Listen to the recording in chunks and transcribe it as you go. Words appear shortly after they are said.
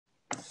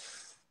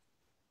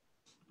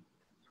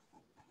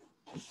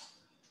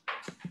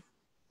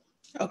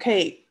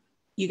Okay,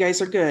 you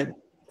guys are good.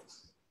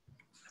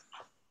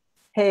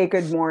 Hey,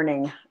 good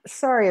morning.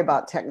 Sorry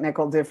about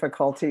technical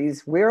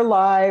difficulties. We're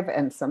live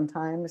and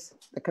sometimes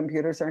the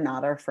computers are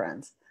not our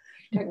friends.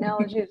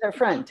 Technology is our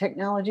friend.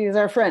 Technology is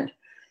our friend.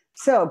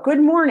 So good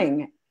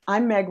morning.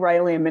 I'm Meg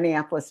Riley in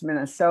Minneapolis,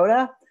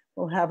 Minnesota.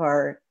 We'll have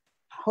our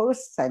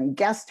hosts and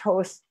guest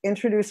hosts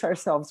introduce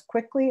ourselves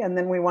quickly, and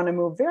then we want to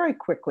move very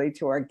quickly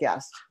to our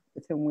guest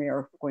with whom we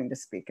are going to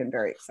speak and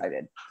very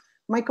excited.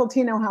 Michael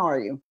Tino, how are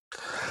you?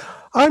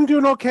 I'm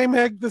doing okay,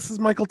 Meg. This is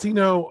Michael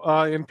Tino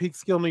in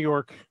Peekskill, New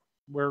York,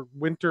 where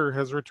winter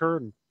has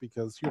returned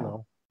because, you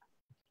know,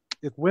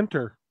 it's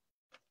winter.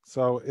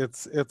 So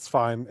it's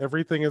fine.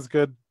 Everything is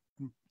good.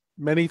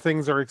 Many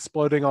things are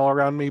exploding all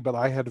around me, but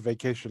I had a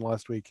vacation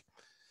last week.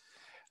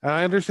 And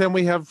I understand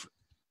we have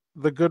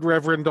the good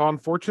Reverend Dawn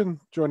Fortune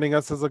joining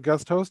us as a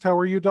guest host. How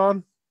are you,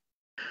 Dawn?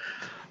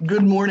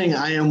 Good morning.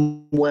 I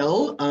am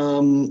well.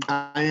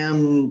 I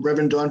am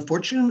Reverend Dawn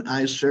Fortune.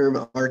 I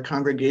serve our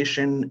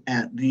congregation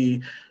at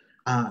the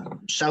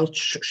South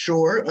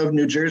Shore of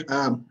New Jersey,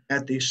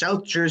 at the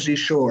South Jersey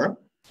Shore.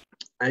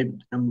 I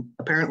am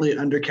apparently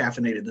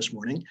under-caffeinated this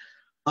morning,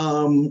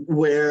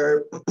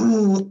 where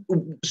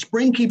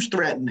spring keeps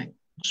threatening.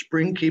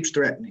 Spring keeps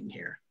threatening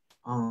here.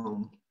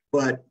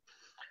 But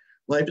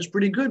life is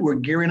pretty good. We're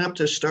gearing up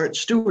to start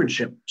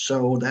stewardship,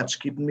 so that's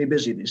keeping me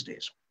busy these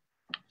days.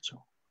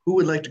 So who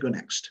would like to go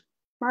next?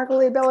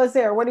 Margalie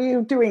Belizaire, what are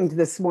you doing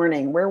this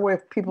morning? Where will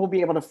people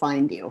be able to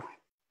find you?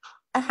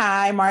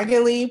 Hi,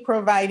 Margalie,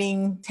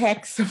 providing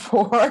tech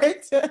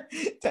support,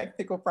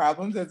 technical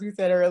problems, as we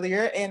said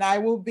earlier. And I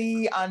will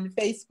be on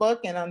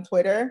Facebook and on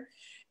Twitter.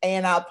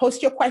 And I'll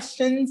post your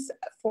questions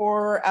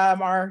for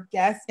our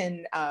guests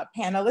and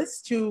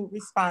panelists to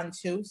respond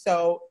to.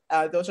 So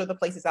those are the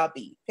places I'll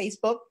be: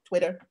 Facebook,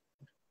 Twitter.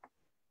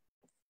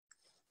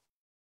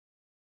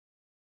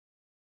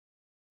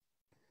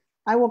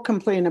 I will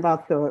complain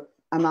about the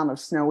amount of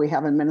snow we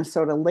have in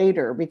Minnesota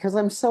later because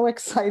I'm so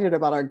excited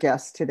about our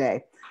guest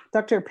today.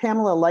 Dr.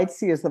 Pamela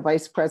Lightsey is the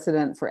Vice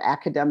President for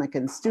Academic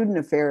and Student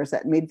Affairs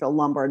at Meadville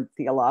Lombard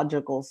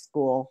Theological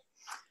School.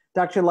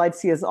 Dr.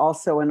 Lightsey is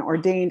also an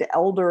ordained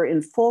elder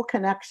in full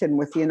connection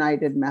with the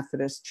United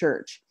Methodist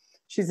Church.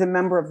 She's a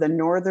member of the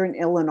Northern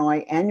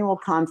Illinois Annual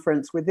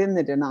Conference within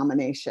the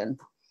denomination.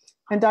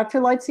 And Dr.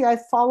 Lightsey, I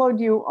followed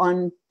you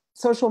on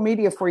social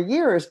media for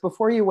years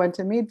before you went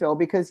to Meadville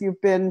because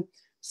you've been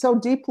so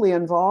deeply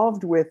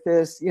involved with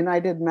this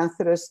United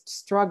Methodist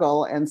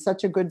struggle and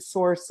such a good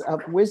source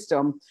of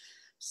wisdom.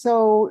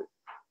 So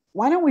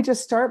why don't we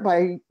just start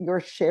by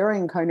your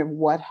sharing kind of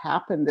what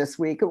happened this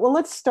week? Well,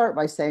 let's start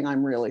by saying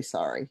I'm really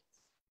sorry.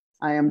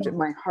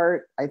 My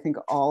heart, I think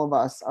all of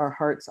us, our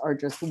hearts are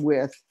just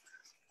with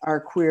our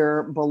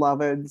queer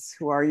beloveds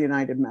who are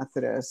United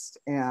Methodist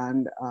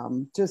and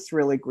just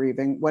really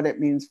grieving what it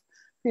means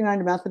for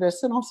United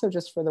Methodists and also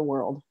just for the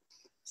world.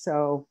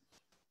 So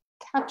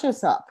catch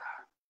us up.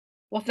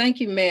 Well, thank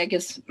you, Meg.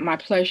 It's my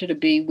pleasure to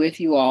be with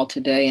you all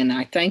today. And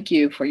I thank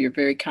you for your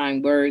very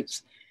kind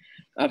words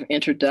of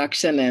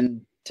introduction,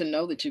 and to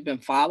know that you've been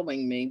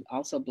following me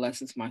also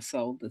blesses my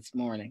soul this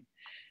morning.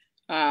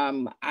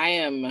 I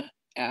am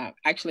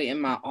actually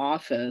in my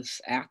office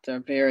after a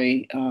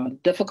very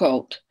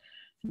difficult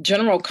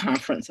general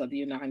conference of the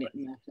United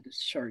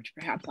Methodist Church.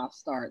 Perhaps I'll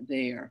start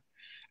there.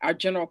 Our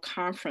general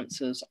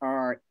conferences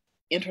are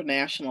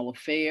international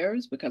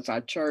affairs because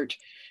our church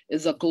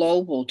is a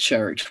global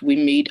church. We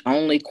meet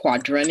only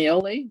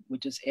quadrennially,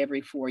 which is every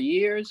 4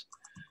 years,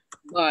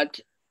 but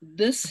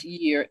this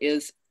year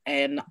is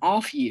an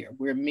off year.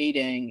 We're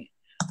meeting,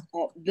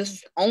 this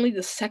is only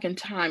the second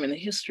time in the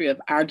history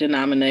of our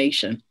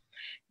denomination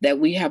that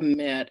we have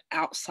met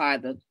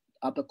outside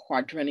of the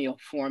quadrennial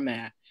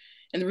format.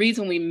 And the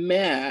reason we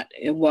met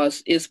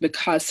is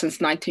because since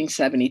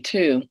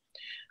 1972,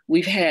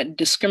 we've had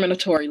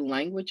discriminatory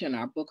language in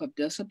our Book of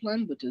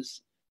Discipline, which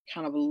is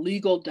kind of a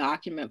legal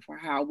document for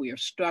how we are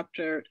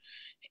structured.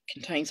 It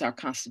contains our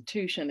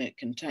Constitution. It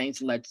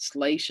contains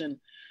legislation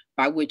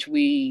by which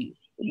we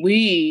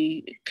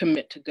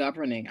commit to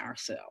governing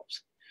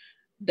ourselves.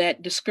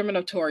 That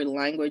discriminatory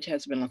language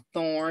has been a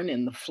thorn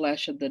in the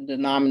flesh of the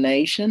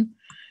denomination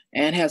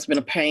and has been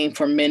a pain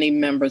for many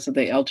members of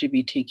the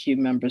LGBTQ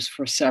members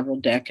for several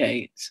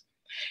decades.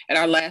 At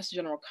our last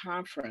general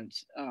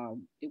conference,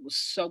 it was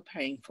so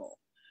painful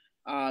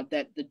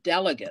that the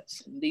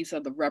delegates, these are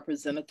the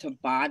representative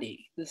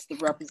body, this is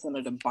the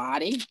representative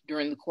body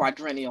during the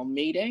quadrennial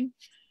meeting,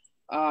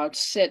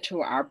 said to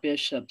our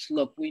bishops,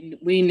 look,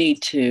 we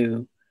need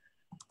to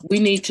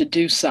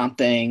do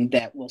something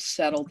that will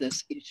settle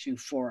this issue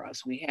for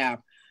us. We have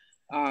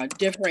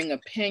differing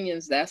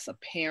opinions, that's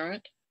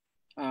apparent.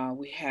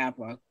 We have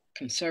a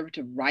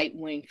conservative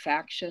right-wing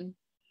faction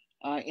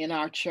in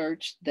our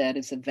church that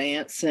is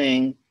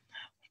advancing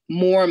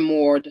more and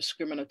more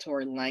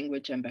discriminatory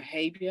language and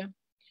behavior.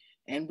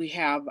 And we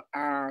have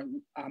our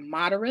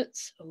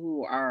moderates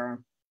who are,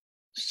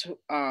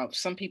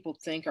 some people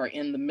think are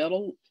in the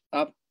middle,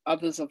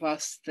 others of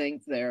us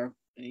think they're,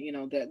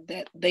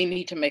 that they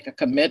need to make a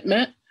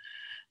commitment.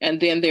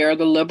 And then there are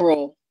the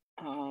liberal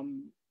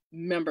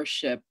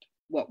membership,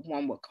 what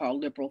one would call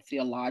liberal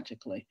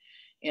theologically,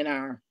 in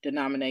our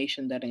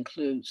denomination that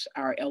includes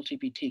our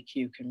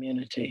LGBTQ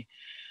community.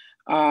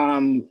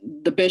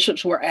 The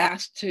bishops were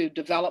asked to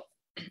develop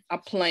a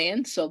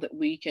plan so that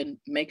we can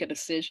make a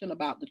decision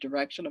about the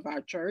direction of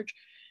our church.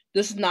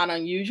 This is not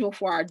unusual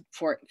for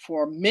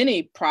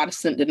many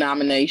Protestant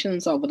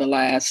denominations over the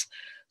last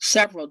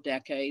several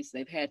decades.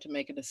 They've had to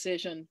make a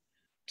decision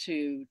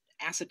to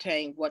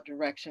ascertain what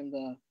direction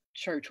the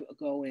church would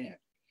go in.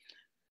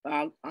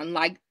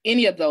 Unlike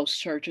any of those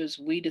churches,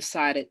 we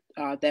decided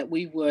that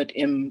we would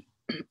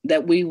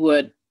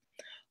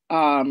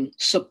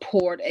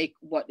support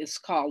what is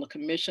called a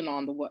commission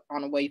on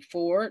the way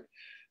forward,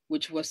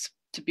 which was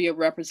to be a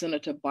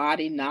representative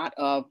body, not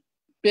of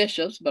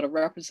bishops, but a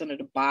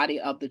representative body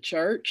of the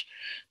church,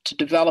 to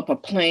develop a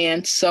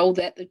plan so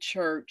that the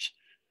church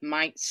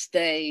might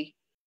stay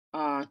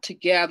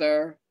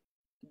together,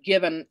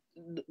 given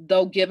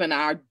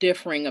our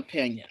differing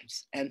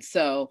opinions. And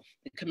so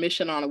the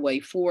Commission on a Way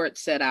Forward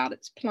set out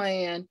its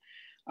plan.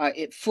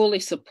 It fully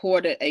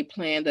supported a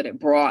plan that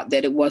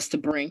it was to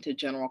bring to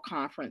General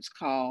Conference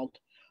called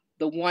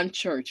the One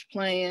Church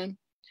Plan.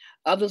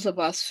 Others of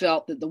us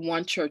felt that the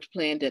One Church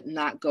Plan did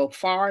not go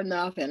far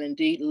enough, and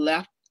indeed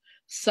left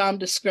some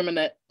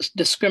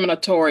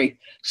discriminatory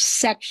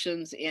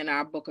sections in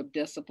our Book of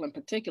Discipline,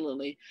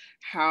 particularly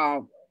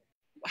how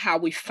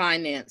we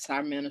finance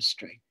our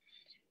ministry.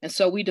 And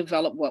so we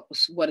developed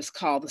what is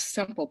called the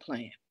Simple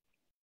Plan.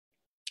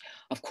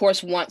 Of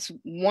course, once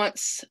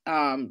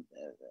all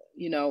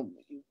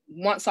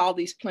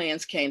these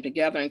plans came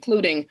together,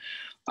 including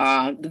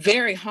the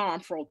very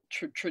harmful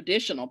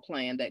traditional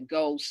plan that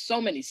goes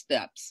so many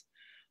steps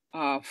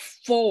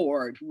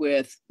forward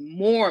with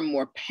more and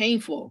more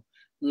painful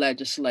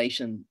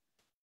legislation,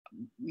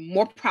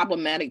 more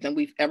problematic than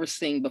we've ever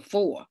seen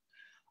before.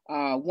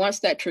 Once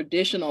that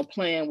traditional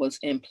plan was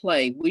in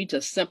play, we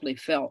just simply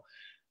felt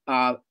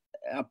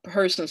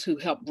persons who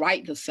helped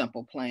write the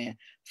Simple Plan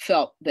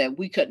felt that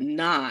we could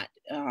not,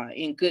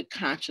 in good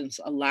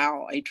conscience,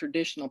 allow a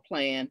traditional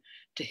plan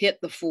to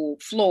hit the full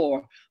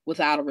floor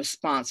without a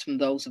response from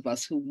those of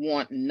us who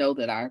want and know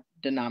that our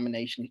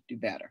denomination can do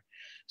better.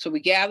 So we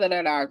gathered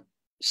at our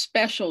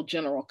special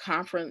General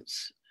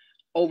Conference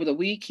over the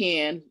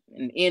weekend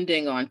and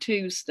ending on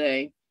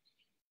Tuesday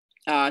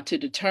to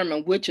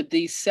determine which of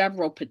these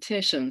several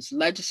petitions,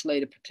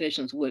 legislative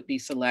petitions, would be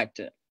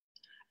selected.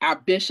 Our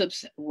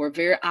bishops were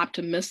very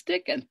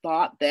optimistic and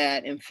thought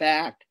that, in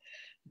fact,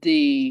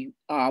 the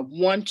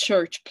One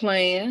Church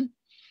Plan,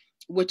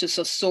 which is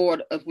a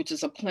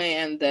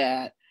plan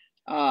that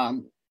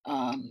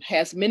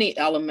has many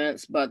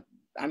elements, but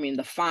I mean,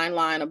 the fine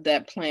line of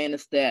that plan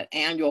is that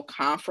annual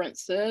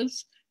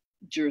conferences,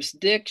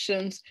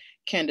 jurisdictions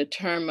can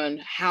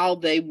determine how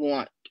they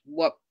want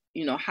what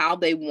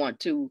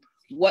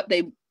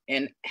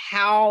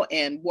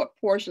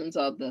portions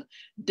of the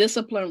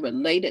discipline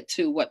related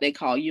to what they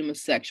call human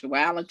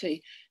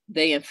sexuality,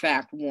 they in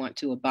fact want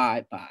to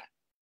abide by.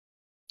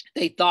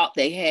 They thought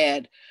they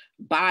had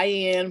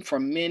buy-in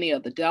from many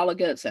of the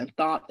delegates and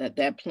thought that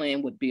that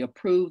plan would be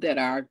approved at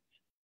our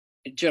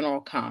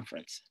General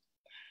Conference.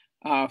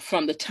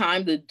 From the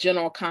time the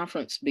General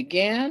Conference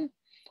began,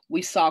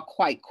 we saw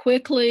quite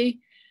quickly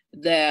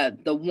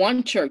that the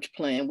One Church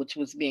Plan, which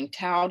was being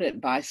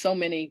touted by so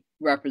many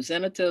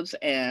representatives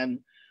and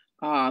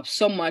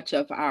so much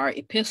of our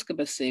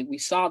episcopacy, we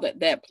saw that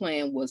that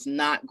plan was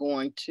not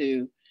going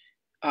to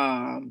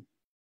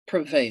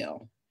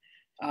prevail.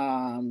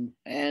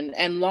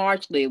 And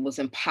largely it was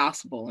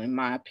impossible, in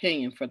my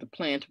opinion, for the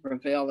plan to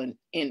prevail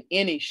in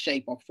any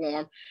shape or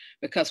form,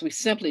 because we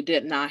simply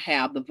did not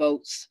have the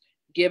votes,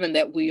 given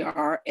that we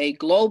are a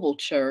global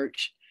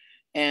church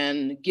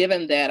and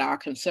given that our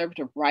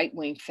conservative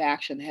right-wing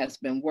faction has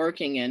been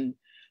working in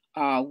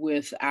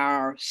with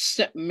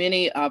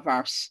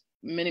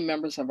many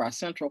members of our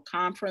Central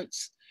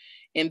Conference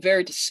in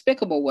very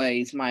despicable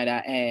ways, might I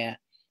add,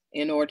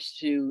 in order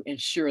to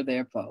ensure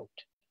their vote.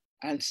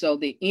 And so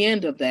the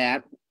end of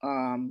that,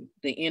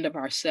 the end of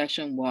our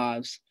session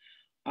was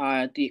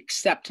the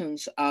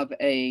acceptance of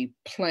a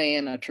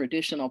plan, a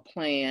traditional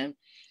plan,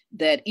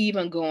 that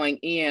even going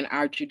in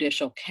our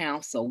Judicial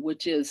Council,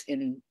 which is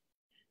in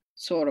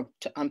sort of,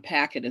 to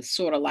unpack it, is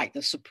sort of like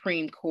the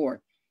Supreme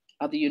Court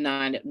of the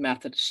United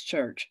Methodist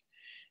Church.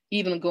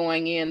 Even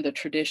going in, the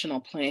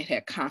traditional plan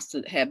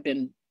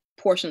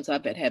portions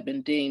of it had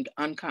been deemed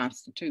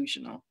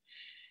unconstitutional.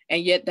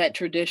 And yet that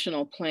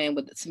traditional plan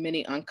with its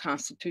many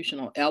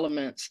unconstitutional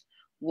elements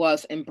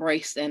was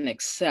embraced and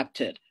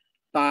accepted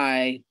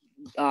by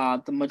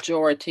the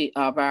majority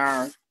of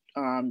our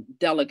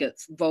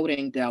delegates,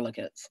 voting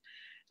delegates.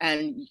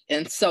 And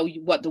so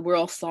what the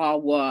world saw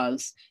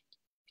was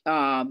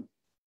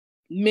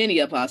many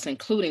of us,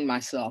 including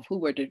myself, who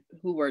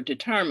were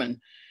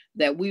determined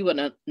that we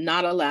would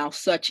not allow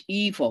such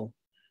evil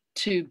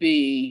to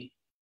be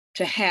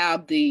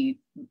the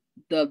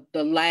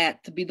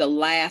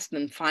last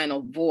and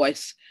final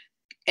voice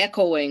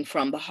echoing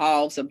from the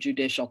halls of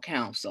Judicial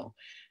Council.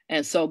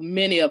 And so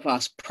many of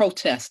us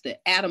protested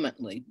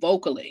adamantly,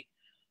 vocally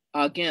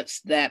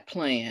against that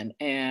plan.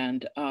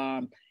 And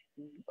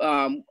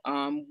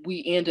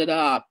we ended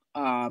up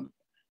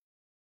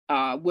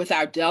with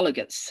our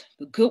delegates,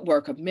 the good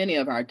work of many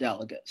of our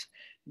delegates,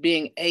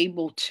 being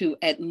able to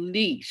at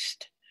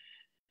least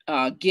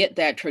get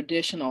that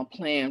traditional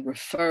plan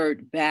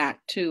referred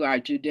back to our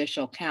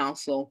Judicial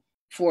Council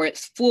for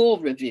its full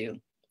review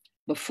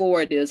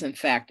before it is in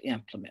fact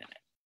implemented.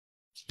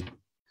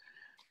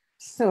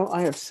 So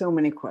I have so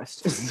many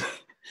questions.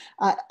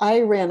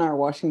 I ran our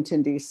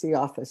Washington, D.C.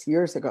 office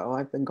years ago.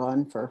 I've been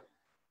gone for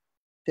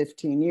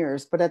 15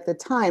 years. But at the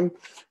time,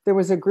 there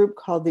was a group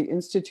called the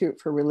Institute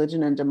for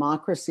Religion and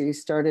Democracy,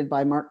 started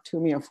by Mark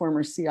Toomey, a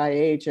former CIA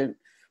agent,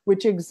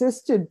 which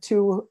existed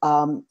to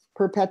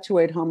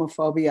perpetuate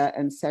homophobia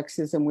and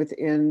sexism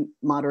within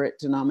moderate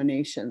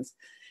denominations.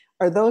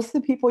 Are those the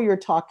people you're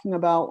talking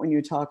about when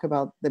you talk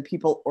about the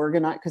people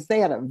organized? Because they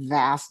had a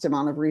vast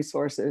amount of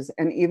resources.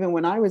 And even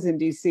when I was in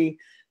DC,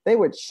 they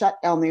would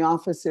shut down the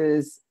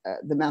offices,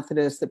 the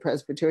Methodists, the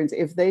Presbyterians,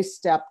 if they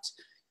stepped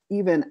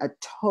even a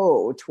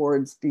toe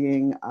towards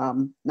being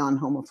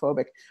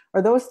non-homophobic.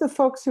 Are those the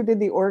folks who did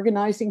the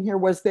organizing here?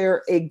 Was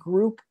there a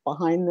group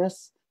behind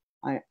this?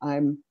 I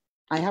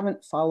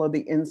haven't followed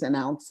the ins and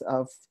outs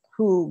of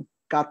who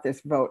got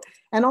this vote.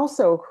 And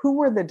also, who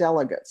were the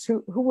delegates?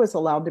 Who was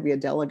allowed to be a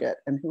delegate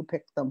and who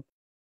picked them?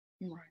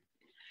 Right.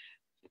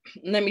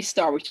 Let me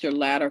start with your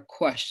latter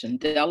question.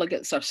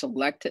 Delegates are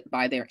selected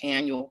by their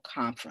annual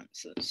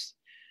conferences.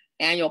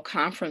 Annual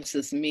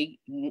conferences meet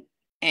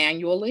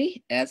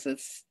annually, as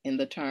is in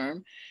the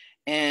term,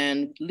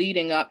 and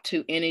leading up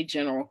to any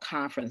general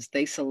conference,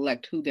 they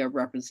select who their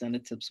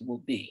representatives will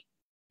be.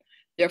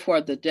 Therefore,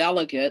 the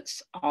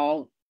delegates,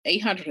 all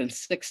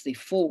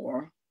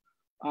 864,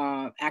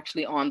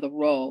 actually on the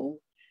roll,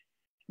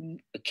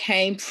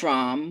 came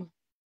from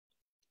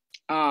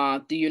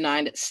the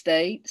United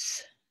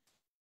States,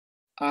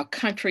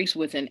 countries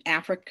within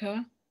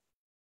Africa,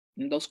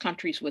 and those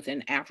countries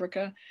within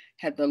Africa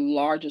had the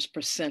largest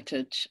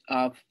percentage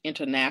of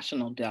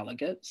international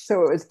delegates.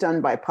 So it was done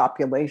by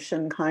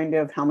population, kind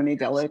of, how many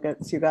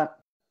delegates you got?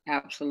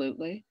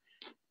 Absolutely.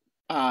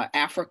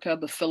 Africa,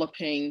 the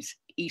Philippines,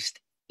 East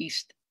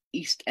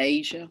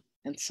Asia,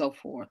 and so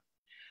forth.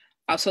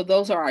 So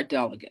those are our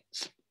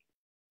delegates.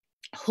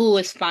 Who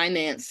is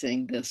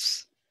financing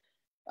this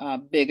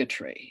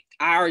bigotry?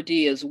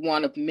 IRD is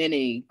one of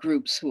many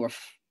groups who are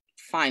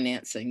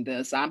financing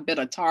this. I've been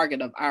a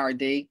target of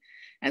IRD,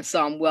 and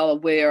so I'm well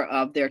aware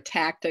of their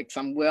tactics.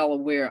 I'm well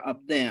aware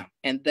of them,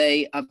 and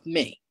they of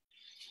me.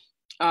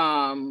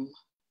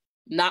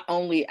 Not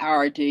only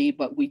IRD,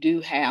 but we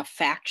do have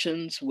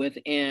factions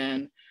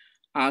within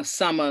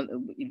some of,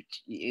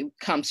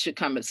 should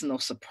come as no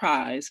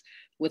surprise,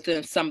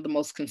 within some of the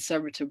most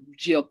conservative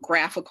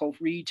geographical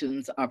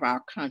regions of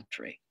our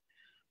country,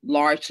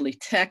 largely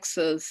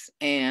Texas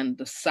and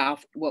the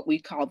South, what we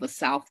call the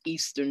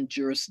Southeastern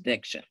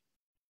jurisdiction.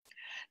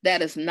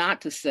 That is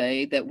not to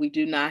say that we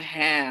do not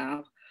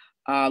have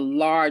a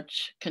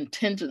large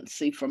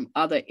contingency from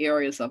other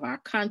areas of our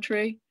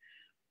country,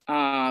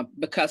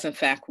 because in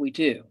fact we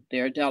do.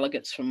 There are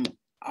delegates from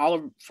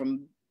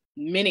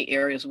many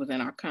areas within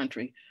our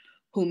country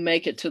who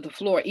make it to the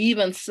floor,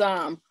 even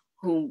some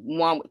who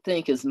one would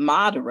think is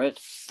moderate,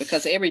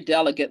 because every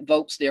delegate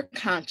votes their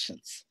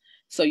conscience.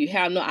 So you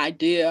have no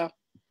idea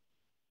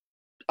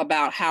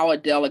about how a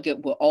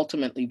delegate will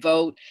ultimately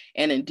vote.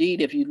 And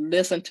indeed, if you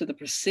listen to the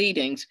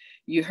proceedings,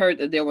 you heard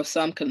that there was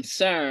some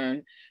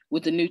concern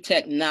with the new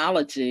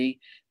technology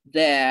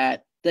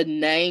that the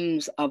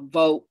names of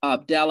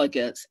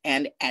delegates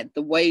and at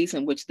the ways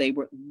in which they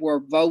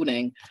were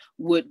voting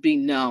would be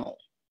known.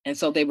 And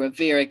so they were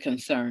very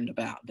concerned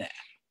about that.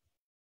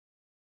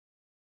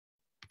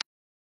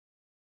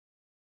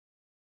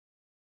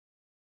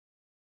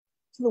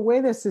 So the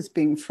way this is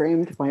being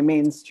framed by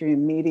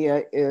mainstream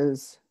media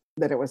is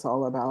that it was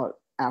all about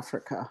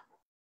Africa.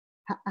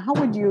 How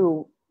would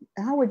you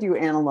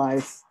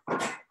analyze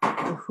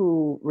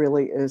who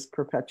really is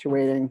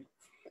perpetuating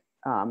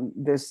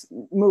this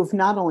move,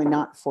 not only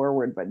not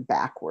forward, but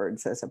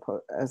backwards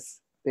as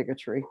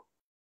bigotry?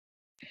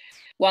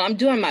 Well, I'm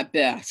doing my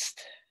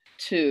best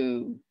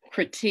to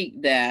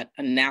critique that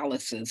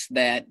analysis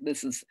that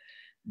this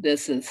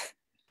is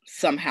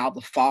somehow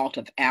the fault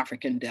of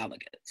African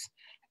delegates.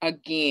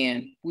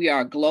 Again, we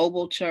are a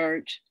global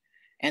church,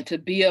 and to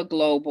be a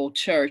global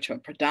church, a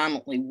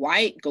predominantly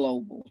white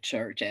global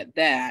church at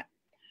that,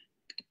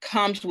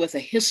 comes with a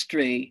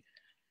history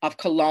of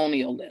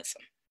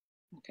colonialism.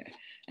 Okay.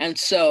 And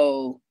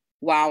so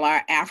while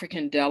our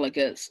African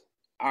delegates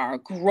are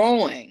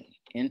growing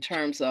in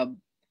terms of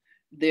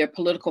their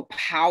political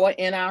power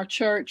in our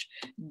church,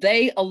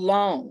 they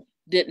alone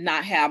did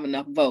not have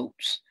enough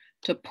votes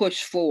to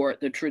push forward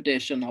the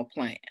traditional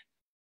plan.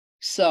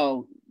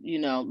 So,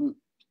 herein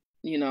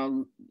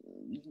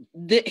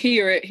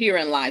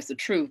lies the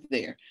truth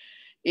there.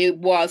 It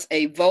was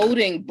a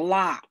voting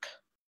block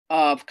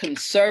of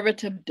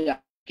conservative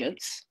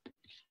delegates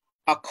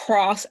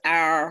across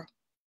our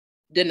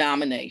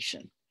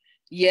denomination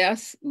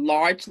yes,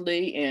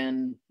 largely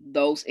in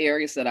those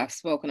areas that I've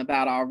spoken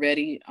about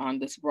already on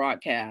this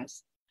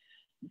broadcast,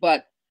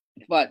 but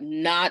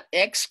not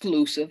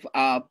exclusive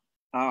of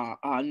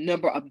a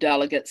number of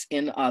delegates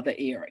in other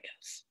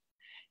areas.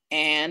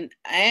 And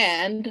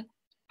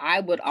I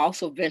would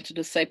also venture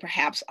to say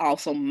perhaps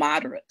also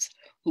moderates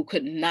who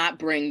could not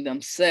bring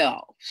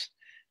themselves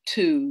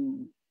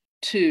to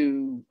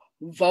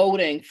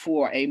voting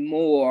for a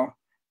more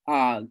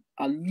a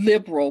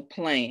liberal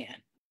plan.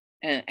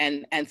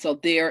 And so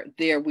there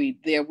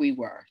we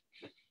were.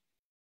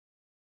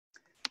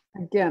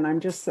 Again, I'm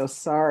just so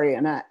sorry.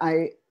 And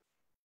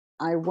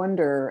I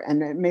wonder,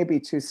 and it may be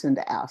too soon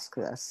to ask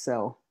this.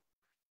 So,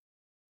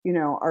 you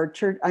know, our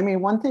church, I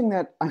mean, one thing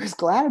that I was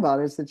glad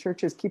about is the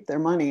churches keep their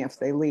money if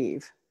they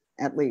leave,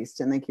 at least,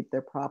 and they keep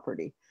their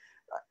property.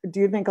 Do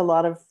you think a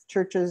lot of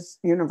churches,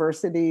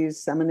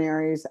 universities,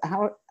 seminaries,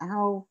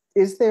 how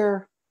is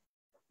there,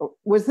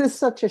 was this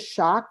such a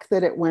shock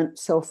that it went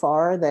so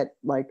far that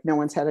like no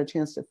one's had a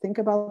chance to think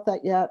about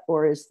that yet?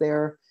 Or is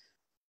there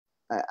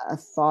a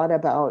thought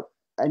about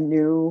a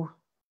new,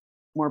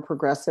 more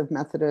progressive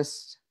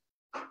Methodist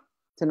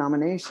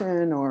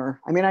denomination? Or,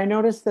 I mean, I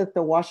noticed that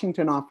the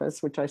Washington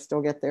office, which I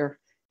still get their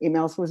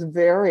emails, was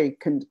very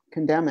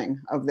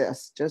condemning of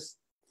this, just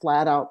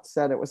flat out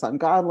said it was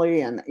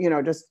ungodly and, you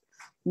know, just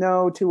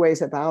no two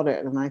ways about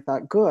it. And I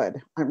thought,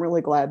 good, I'm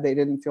really glad they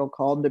didn't feel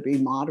called to be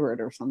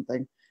moderate or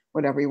something,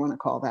 whatever you want to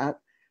call that.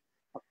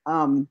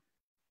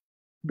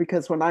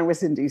 Because when I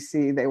was in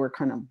DC, they were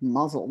kind of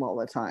muzzled all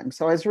the time.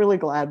 So I was really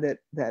glad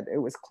that it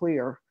was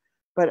clear.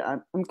 But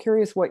I'm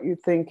curious what you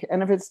think.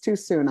 And if it's too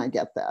soon, I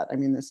get that. I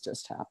mean, this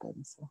just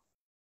happened. So.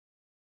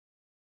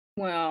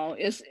 Well,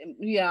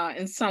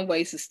 in some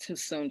ways it's too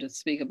soon to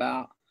speak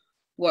about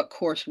what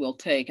course we'll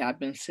take. I've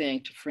been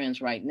saying to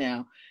friends right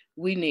now,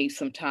 we need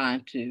some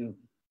time to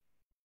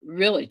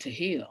really to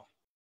heal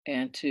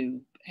and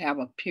to have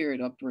a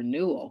period of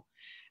renewal.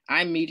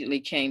 I immediately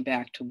came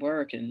back to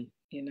work, and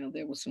you know,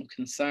 there was some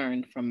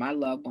concern from my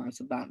loved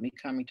ones about me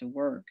coming to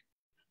work.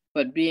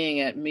 But being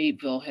at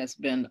Meadville has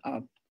been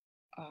a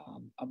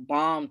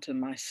balm to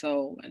my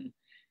soul,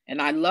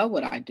 and I love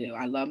what I do.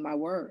 I love my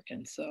work,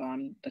 and so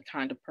I'm the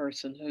kind of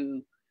person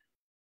who,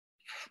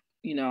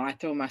 you know, I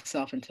throw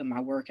myself into my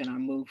work and I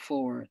move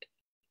forward.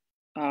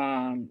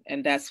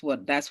 And that's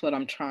what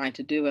I'm trying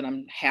to do. And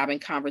I'm having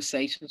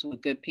conversations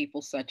with good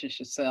people such as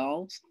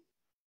yourselves.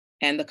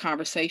 And the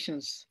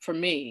conversations for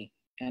me,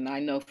 and I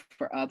know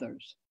for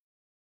others,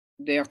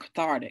 they're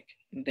cathartic.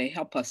 They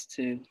help us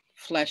to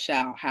flesh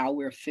out how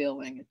we're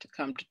feeling and to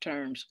come to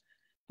terms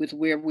with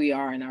where we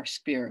are in our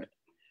spirit.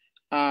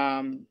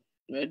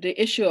 The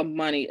issue of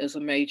money is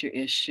a major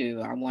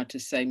issue, I want to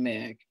say,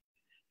 Meg.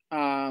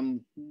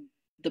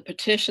 The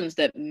petitions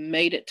that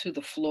made it to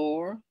the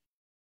floor,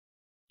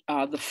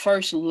 the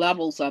first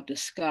levels of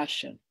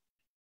discussion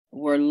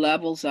were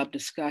levels of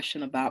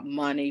discussion about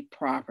money,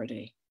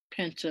 property,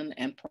 pension,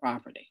 and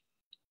property.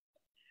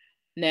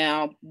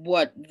 Now,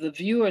 what the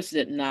viewers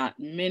did not,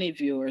 many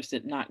viewers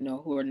did not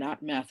know who are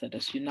not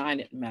Methodists,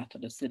 United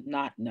Methodists did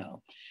not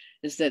know,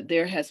 is that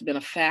there has been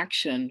a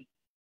faction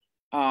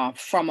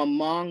from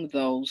among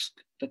those,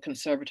 the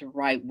conservative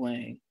right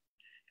wing.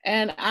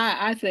 And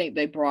I think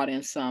they brought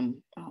in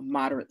some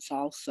moderates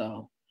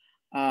also.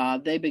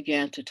 They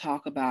began to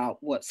talk about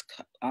what's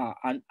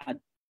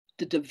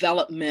the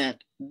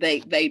development.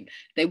 They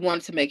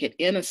wanted to make it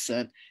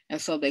innocent,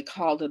 and so they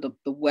called it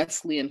the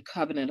Wesleyan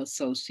Covenant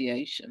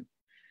Association.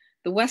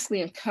 The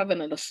Wesleyan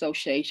Covenant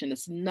Association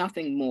is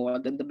nothing more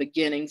than the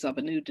beginnings of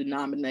a new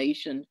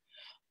denomination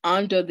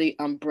under the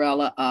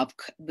umbrella of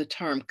the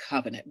term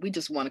covenant. We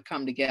just want to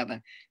come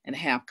together and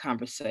have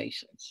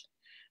conversations.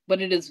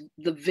 But it is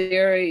the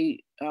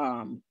very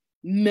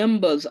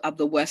members of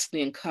the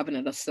Wesleyan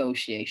Covenant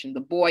Association,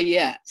 the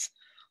Boyettes,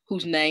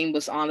 whose name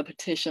was on the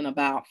petition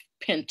about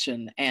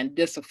pension and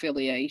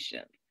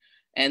disaffiliation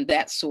and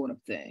that sort of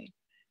thing.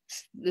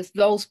 It's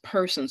those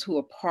persons who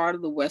are part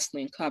of the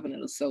Wesleyan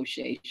Covenant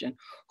Association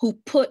who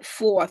put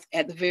forth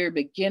at the very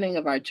beginning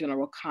of our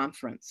general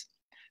conference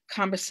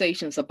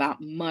conversations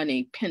about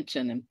money,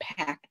 pension, and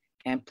PAC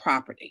and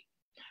property,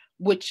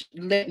 which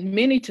led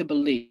many to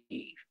believe,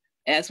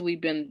 as we've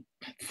been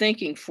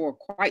thinking for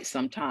quite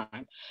some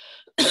time,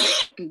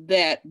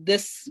 that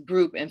this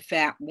group, in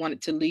fact,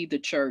 wanted to leave the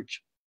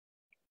church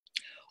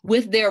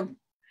with their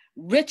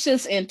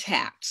riches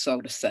intact,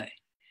 so to say.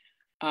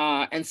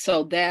 And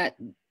so that,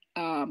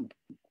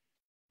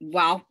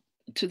 while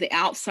to the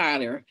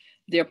outsider,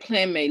 their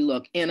plan may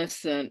look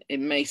innocent, it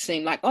may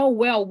seem like, oh,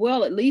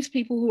 well, at least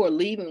people who are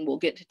leaving will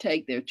get to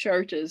take their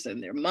churches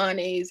and their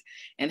monies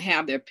and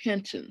have their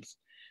pensions.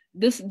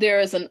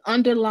 There is an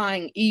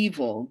underlying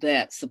evil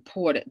that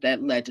supported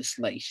that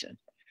legislation.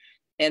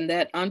 And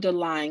that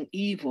underlying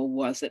evil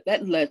was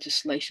that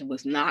legislation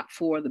was not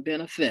for the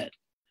benefit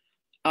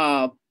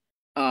of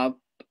the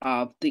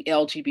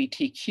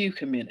LGBTQ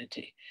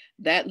community.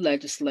 That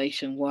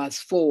legislation was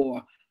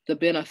for the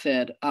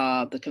benefit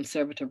of the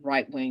conservative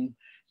right-wing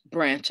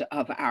branch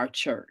of our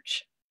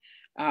church.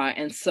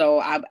 And so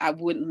I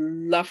would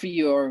love for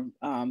your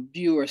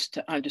viewers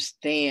to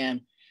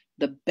understand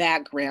the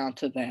background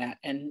to that,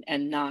 and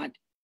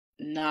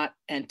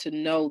to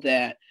know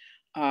that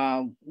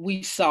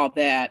we saw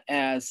that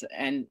as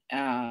a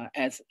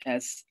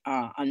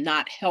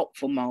not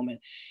helpful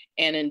moment.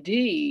 And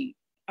indeed,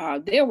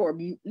 there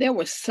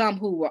were some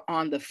who were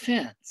on the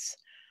fence,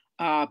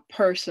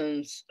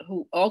 persons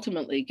who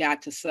ultimately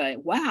got to say,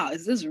 wow,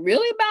 is this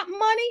really about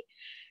money?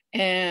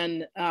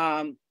 And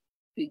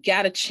we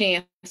got a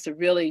chance to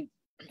really,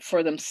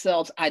 for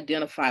themselves,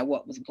 identify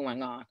what was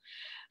going on.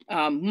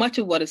 Much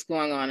of what is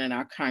going on in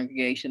our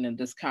congregation in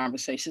this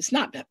conversation is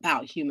not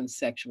about human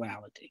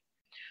sexuality.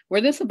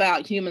 Were this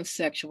about human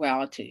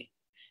sexuality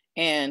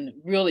and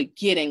really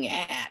getting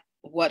at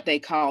what they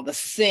call the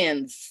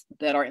sins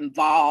that are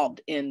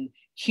involved in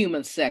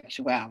human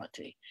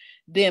sexuality,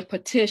 then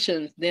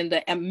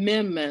the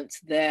amendments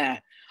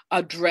that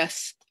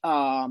addressed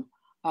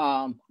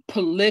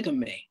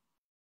polygamy,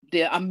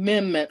 the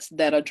amendments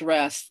that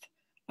addressed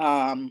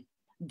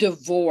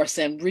divorce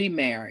and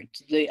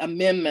remarriage, the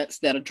amendments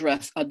that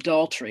address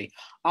adultery,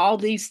 all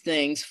these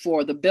things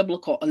for the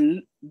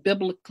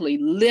biblically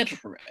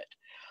literate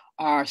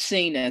are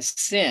seen as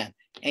sin.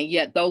 And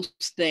yet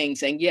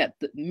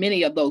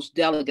many of those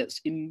delegates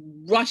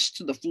rushed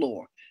to the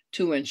floor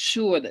to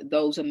ensure that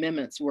those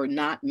amendments were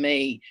not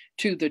made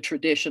to the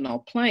traditional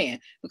plan.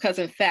 Because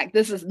in fact,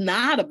 this is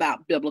not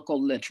about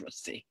biblical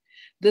literacy.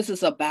 This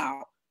is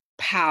about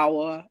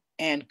power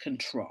and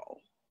control.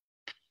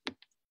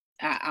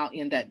 I'll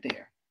end that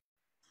there.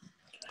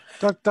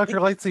 Dr.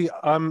 Lightsey,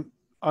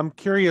 I'm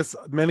curious,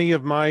 many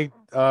of my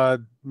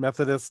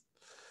Methodist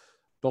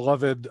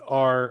beloved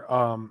are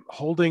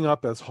holding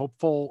up as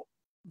hopeful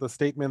the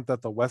statement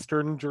that the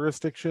Western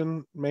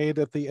jurisdiction made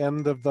at the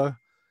end of the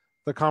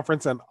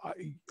conference, and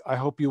I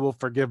hope you will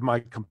forgive my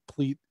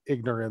complete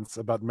ignorance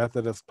about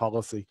Methodist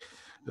polity,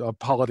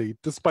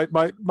 despite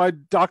my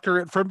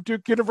doctorate from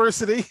Duke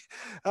University.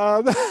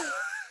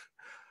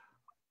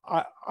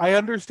 I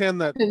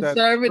understand that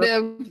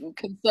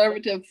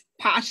conservative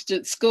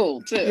postured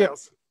school too.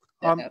 Yes.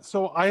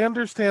 So I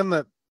understand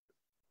that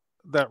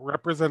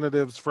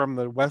representatives from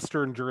the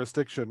Western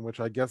jurisdiction, which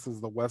I guess is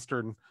the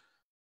Western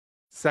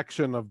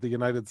section of the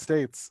United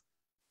States,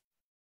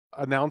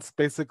 announced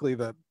basically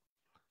that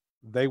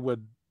they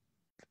would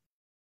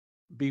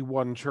be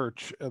one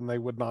church and they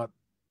would not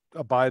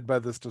abide by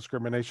this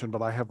discrimination.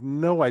 But I have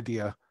no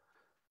idea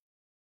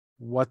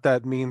what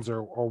that means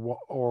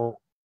or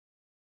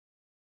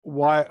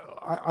why.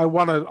 I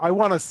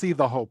want to see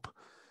the hope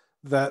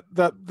that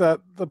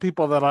the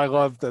people that I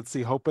love that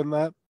see hope in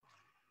that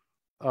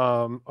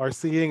are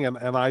seeing,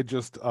 and I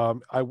just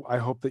I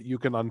hope that you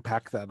can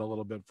unpack that a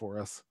little bit for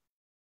us.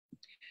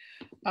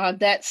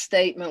 That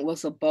statement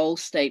was a bold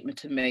statement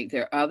to make.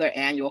 There are other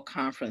annual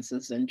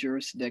conferences and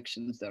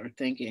jurisdictions that are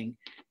thinking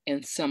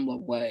in similar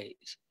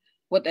ways.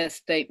 What that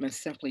statement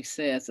simply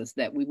says is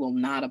that we will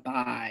not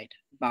abide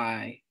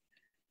by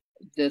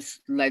this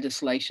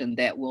legislation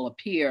that will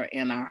appear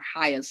in our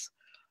highest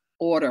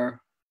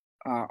order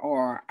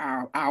or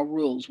our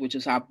rules, which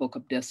is our book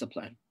of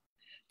discipline.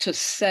 To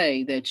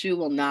say that you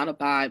will not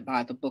abide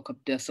by the book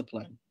of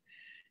discipline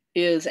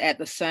is at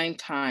the same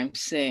time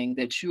saying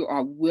that you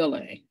are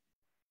willing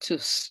to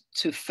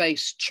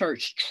face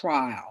church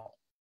trial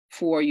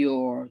for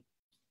your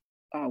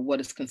what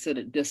is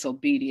considered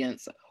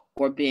disobedience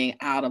or being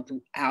out of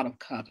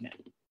covenant.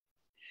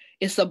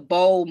 It's a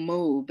bold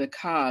move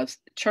because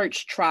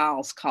church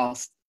trials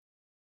cost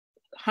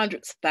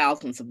hundreds of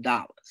thousands of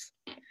dollars.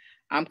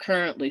 I'm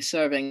currently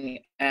serving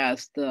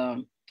as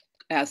the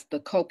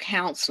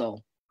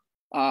co-counsel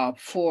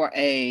for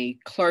a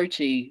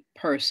clergy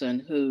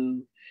person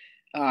who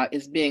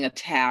is being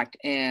attacked,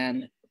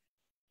 and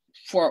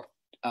for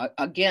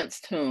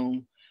against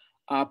whom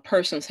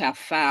persons have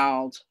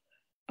filed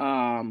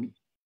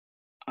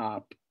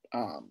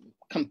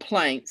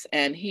complaints,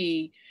 and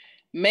he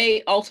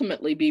may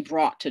ultimately be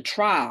brought to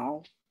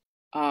trial.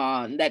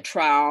 That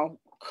trial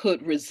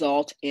could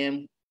result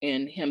in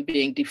him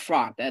being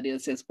defrocked, that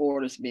is, his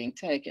orders being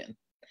taken.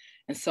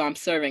 And so I'm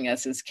serving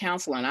as his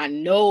counsel, and I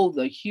know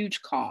the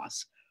huge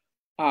cost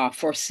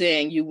for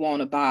saying you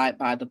won't abide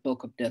by the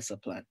book of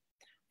discipline.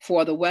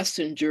 For the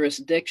Western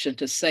jurisdiction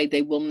to say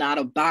they will not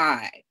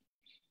abide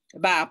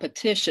by a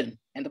petition,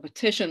 and the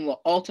petition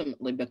will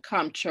ultimately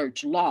become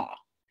church law.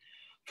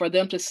 For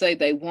them to say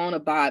they won't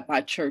abide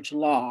by church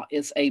law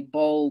is a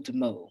bold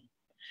move.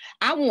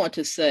 I want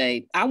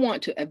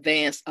to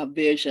advance a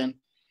vision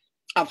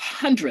of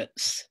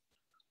hundreds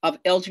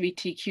of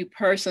LGBTQ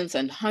persons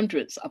and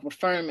hundreds of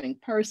affirming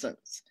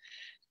persons.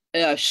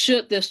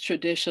 Should this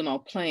traditional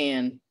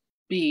plan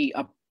be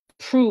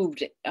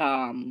approved,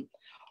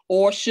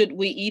 or should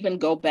we even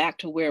go back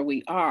to where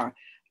we are?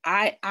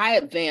 I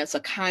advance a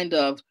kind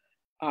of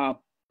a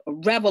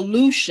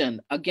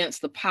revolution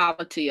against the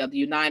polity of the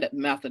United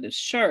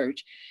Methodist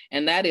Church,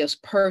 and that is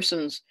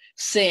persons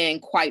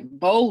saying quite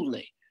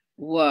boldly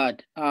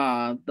what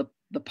the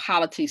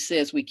polity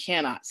says we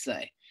cannot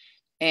say.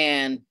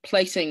 and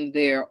placing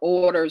their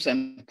orders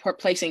and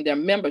placing their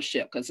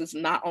membership, because it's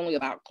not only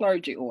about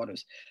clergy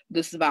orders,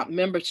 this is about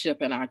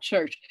membership in our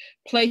church,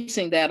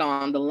 placing that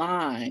on the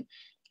line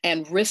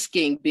and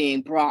risking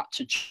being brought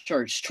to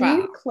church trial.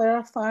 Can you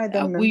clarify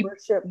the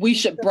membership? We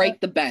should break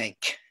the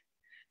bank.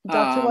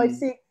 Dr.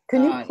 Lightsey,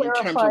 can you clarify in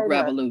terms of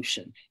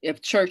revolution?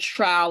 If church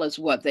trial is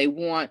what they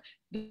want,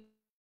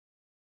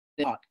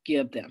 they ought to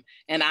give them.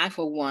 And I,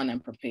 for one, am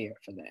prepared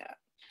for that.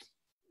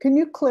 Can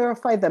you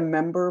clarify the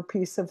member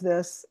piece of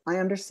this? I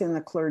understand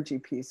the clergy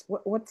piece.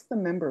 What's the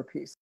member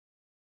piece?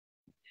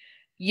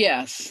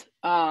 Yes.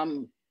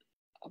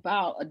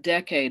 About a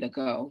decade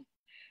ago,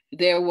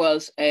 there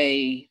was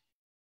a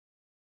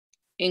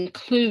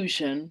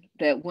inclusion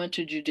that went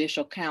to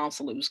Judicial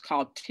Council. It was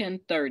called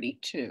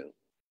 1032.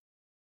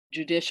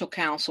 Judicial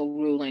Council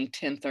ruling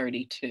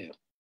 1032.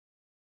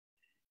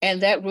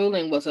 And that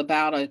ruling was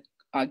about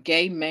a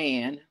gay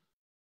man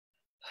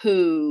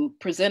who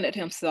presented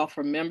himself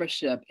for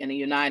membership in a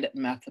United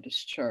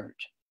Methodist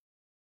Church.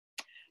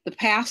 The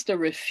pastor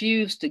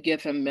refused to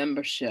give him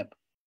membership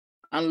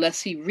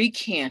unless he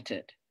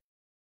recanted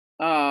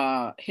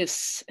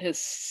his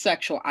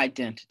sexual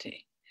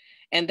identity.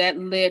 And that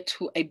led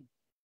to a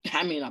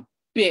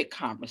big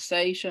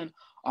conversation,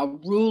 a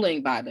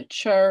ruling by the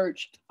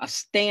church, a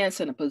stance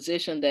and a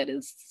position that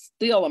is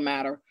still a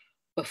matter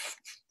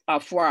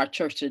for our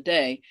church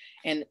today.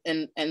 And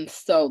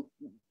so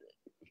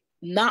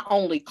not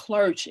only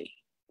clergy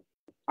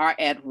are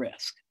at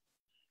risk,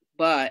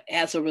 but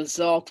as a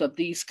result of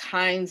these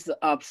kinds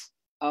of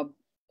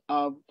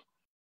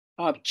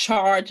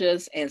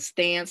charges and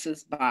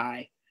stances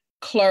by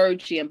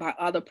clergy and by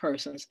other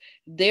persons,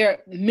 their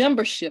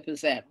membership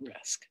is at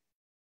risk.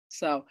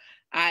 So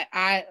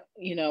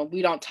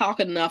we don't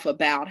talk enough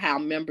about how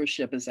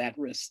membership is at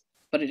risk,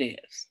 but it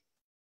is.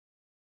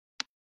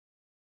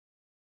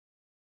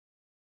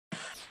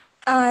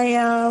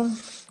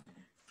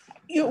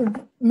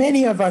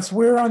 Many of us,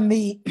 we're on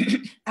the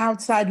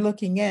outside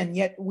looking in,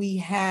 yet we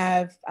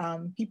have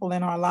people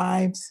in our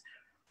lives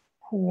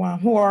who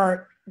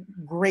are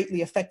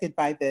greatly affected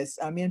by this.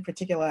 In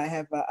particular, I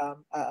have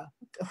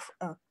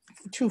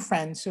two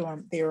friends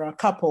who they're a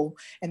couple,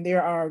 and they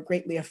are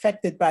greatly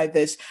affected by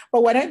this.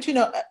 But why don't you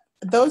know,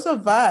 those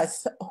of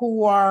us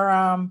who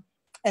are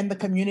in the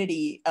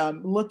community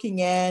looking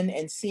in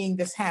and seeing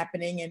this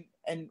happening,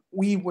 and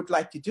we would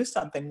like to do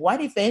something.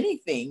 What, if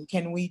anything,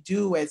 can we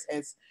do as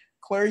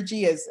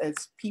clergy, as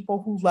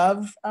people who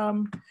love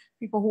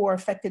people who are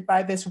affected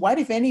by this? What,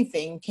 if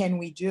anything, can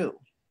we do?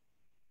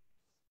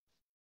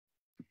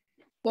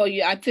 Well,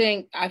 yeah, I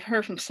think I've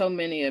heard from so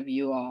many of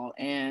you all,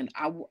 and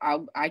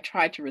I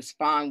tried to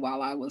respond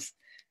while I was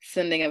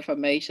sending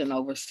information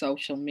over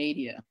social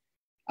media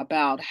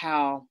about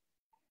how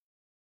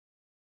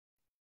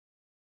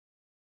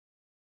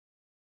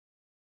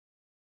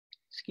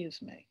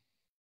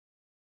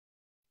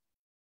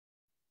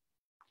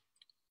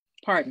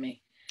pardon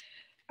me.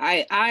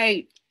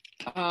 I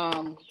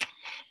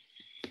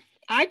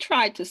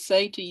tried to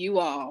say to you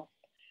all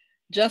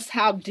just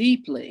how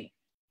deeply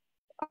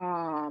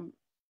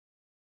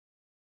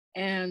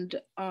and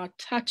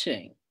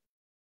touching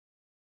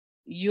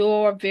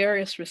your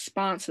various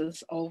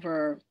responses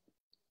over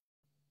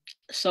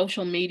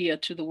social media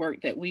to the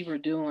work that we were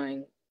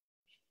doing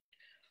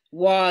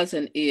was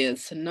and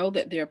is, to know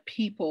that there are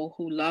people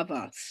who love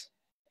us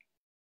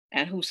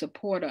and who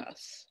support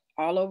us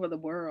all over the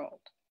world.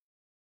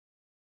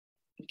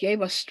 It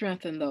gave us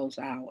strength in those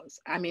hours.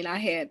 I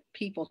had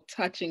people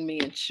touching me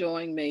and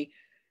showing me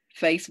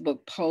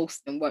Facebook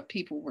posts and what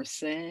people were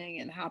saying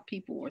and how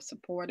people were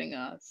supporting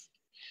us.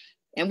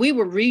 And we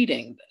were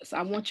reading this.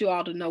 I want you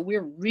all to know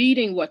we're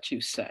reading what you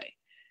say.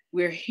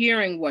 We're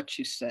hearing what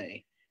you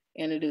say,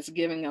 and it is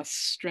giving us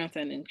strength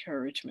and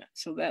encouragement.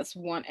 So that's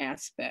one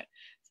aspect.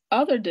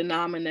 Other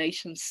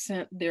denominations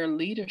sent their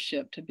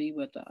leadership to be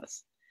with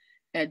us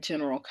at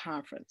General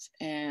Conference,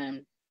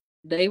 and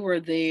they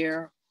were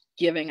there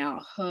giving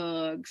out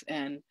hugs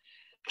and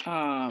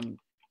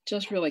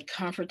just really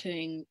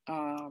comforting,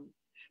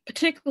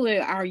 particularly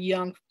our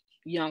young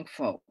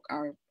folk,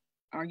 our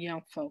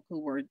young folk who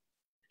were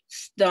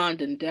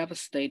stunned and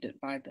devastated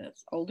by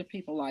this. Older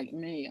people like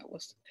me,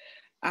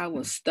 I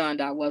was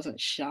stunned. I wasn't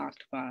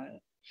shocked by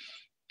it.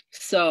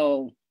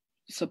 So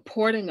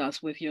supporting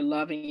us with your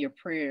love and your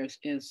prayers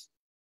is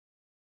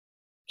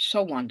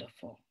so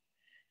wonderful.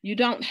 You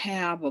don't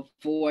have a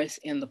voice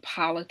in the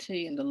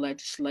polity and the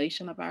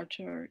legislation of our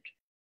church,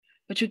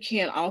 but you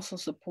can also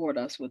support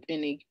us with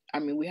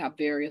we have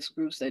various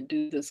groups that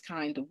do this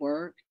kind of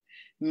work.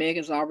 Meg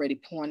has already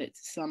pointed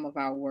to some of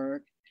our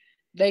work.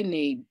 They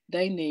need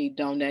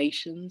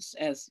donations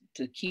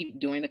to keep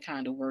doing the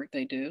kind of work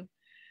they do.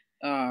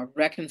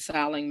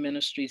 Reconciling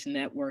Ministries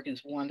Network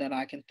is one that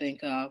I can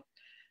think of.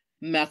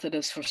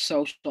 Methodists for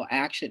Social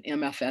Action,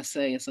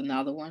 MFSA, is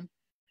another one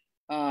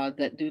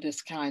that do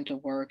this kind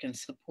of work and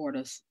support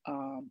us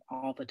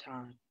all the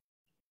time.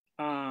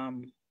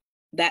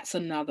 That's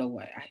another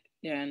way.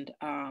 And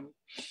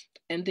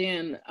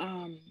then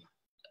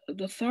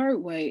the third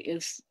way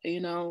is,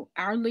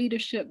 our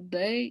leadership,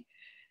 they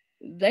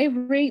they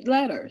read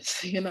letters,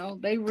 you know,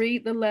 they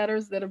read the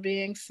letters that are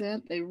being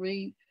sent, they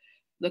read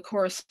the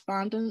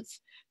correspondence.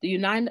 The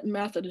United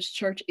Methodist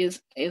Church is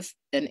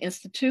an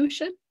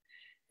institution,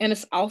 and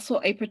it's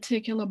also a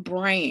particular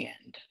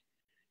brand.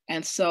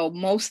 And so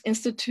most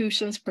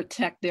institutions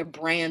protect their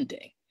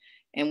branding.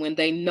 And when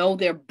they know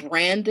their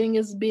branding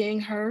is being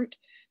hurt,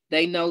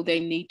 they know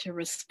they need to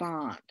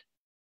respond.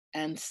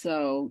 And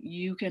so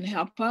you can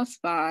help us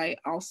by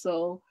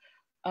also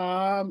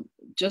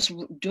just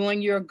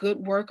doing your good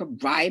work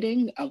of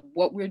writing of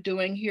what we're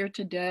doing here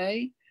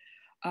today.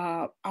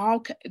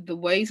 All the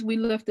ways we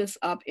lift this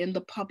up in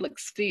the public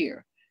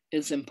sphere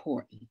is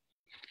important.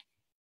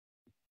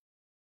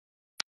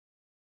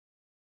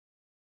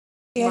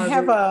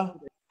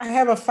 I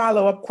have a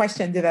follow-up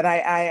question to that.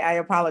 I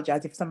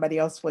apologize if somebody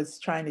else was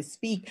trying to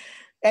speak.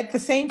 At the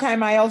same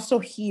time, I also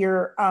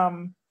hear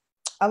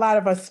a lot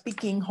of us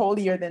speaking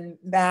holier than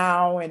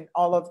thou and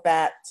all of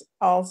that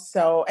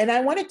also. And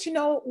I wanted to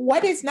know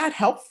what is not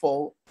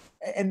helpful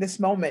in this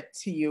moment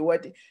to you?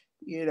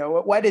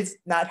 What is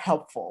not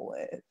helpful?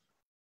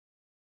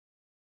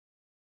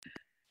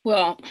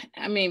 Well,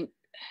 I mean,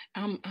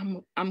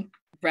 I'm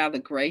rather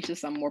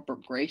gracious. I'm more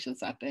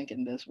gracious, I think,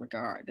 in this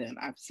regard than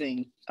I've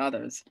seen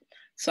others.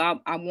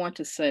 So I want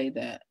to say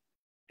that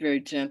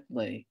very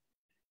gently,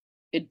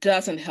 it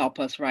doesn't help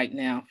us right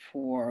now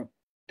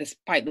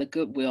despite the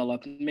goodwill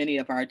of many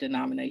of our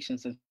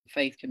denominations and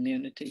faith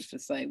communities to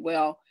say,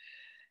 well,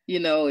 you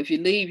know, if you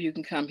leave, you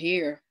can come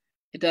here.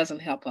 It doesn't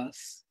help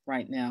us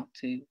right now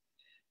to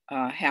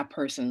have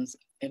persons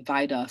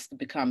invite us to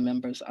become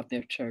members of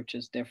their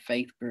churches, their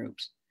faith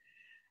groups,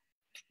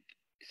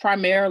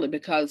 primarily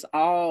because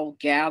all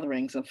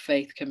gatherings of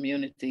faith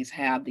communities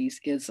have these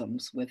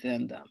isms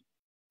within them.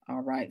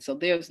 All right, so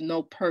there's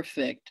no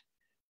perfect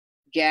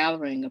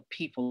gathering of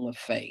people of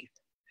faith.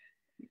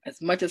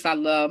 As much as I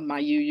love my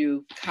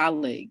UU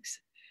colleagues,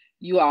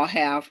 you all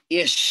have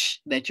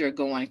ish that you're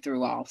going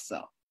through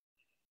also.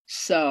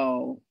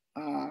 So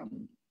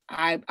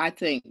I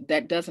think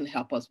that doesn't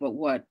help us, but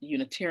what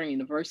Unitarian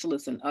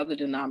Universalists and other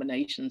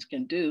denominations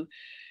can do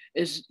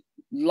is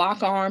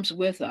lock arms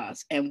with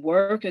us and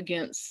work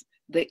against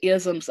the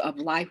isms of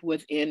life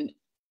within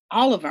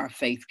all of our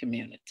faith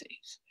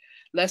communities.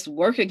 Let's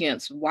work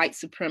against white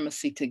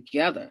supremacy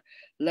together.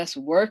 Let's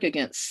work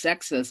against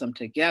sexism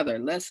together.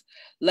 Let's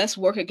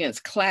work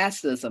against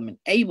classism and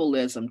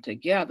ableism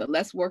together.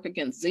 Let's work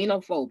against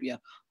xenophobia,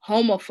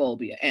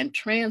 homophobia, and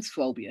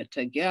transphobia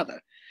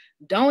together.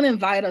 Don't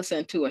invite us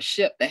into a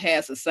ship that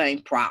has the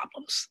same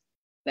problems.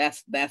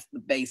 That's the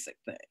basic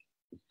thing.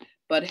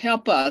 But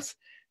help us,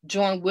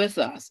 join with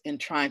us in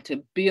trying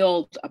to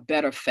build a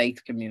better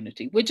faith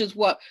community, which is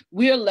what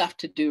we're left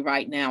to do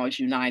right now as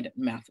United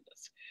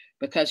Methodists,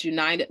 because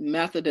United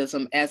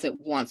Methodism, as it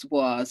once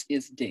was,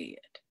 is dead.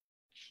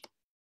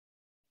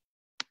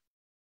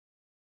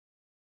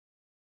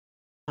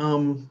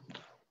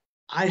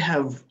 I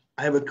have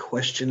a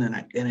question,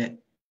 and it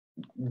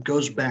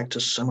goes back to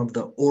some of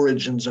the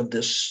origins of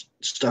this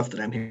stuff that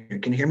I'm hearing.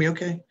 Can you hear me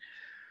okay?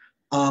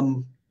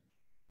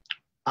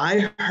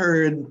 I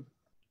heard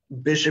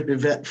Bishop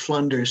Yvette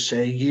Flunders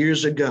say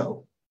years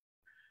ago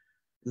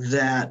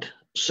that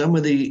some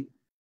of the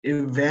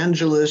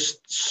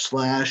evangelist /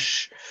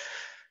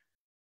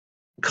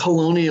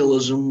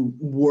 colonialism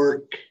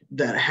work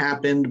that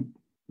happened,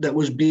 that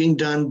was being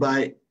done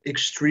by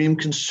extreme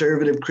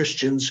conservative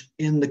Christians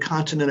in the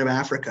continent of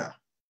Africa,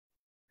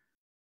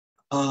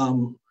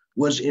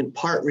 was in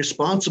part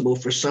responsible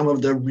for some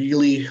of the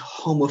really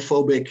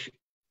homophobic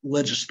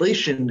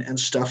legislation and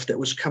stuff that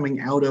was coming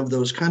out of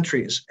those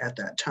countries at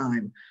that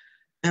time.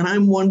 And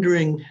I'm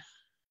wondering,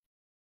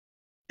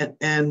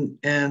 and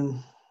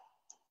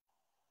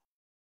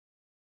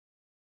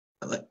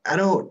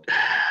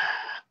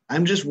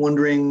I'm just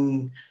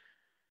wondering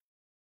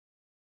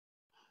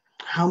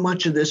how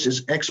much of this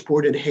is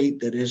exported hate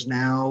that is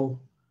now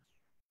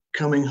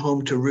coming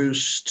home to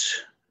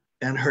roost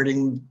and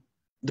hurting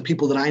the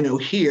people that I know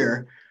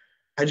here.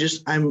 And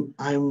I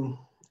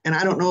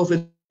don't know if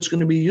it's going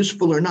to be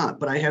useful or not,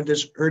 but I have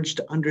this urge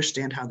to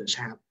understand how this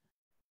happened.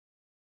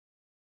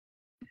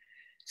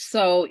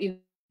 So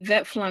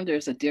Yvette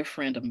Flunders is a dear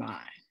friend of mine.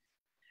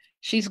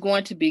 She's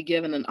going to be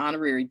given an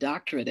honorary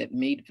doctorate at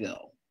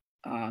Meadville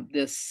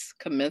this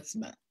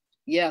commencement.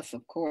 Yes,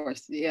 of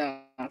course.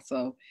 Yeah.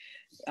 So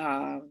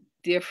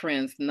dear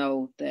friends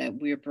know that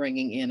we're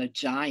bringing in a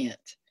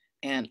giant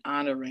and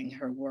honoring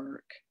her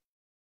work.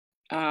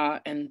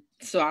 And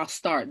so I'll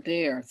start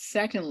there.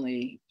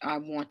 Secondly, I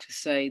want to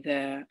say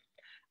that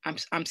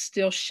I'm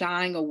still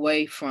shying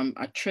away from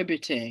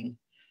attributing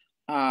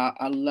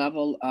a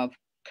level of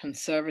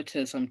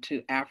conservatism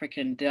to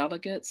African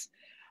delegates.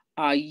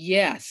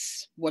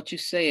 Yes, what you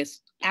say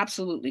is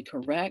absolutely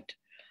correct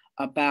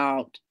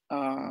about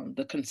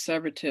the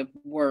conservative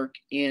work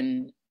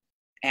in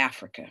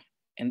Africa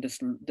and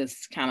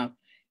this kind of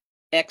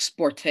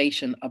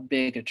exportation of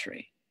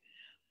bigotry.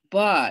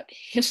 But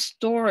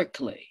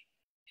historically,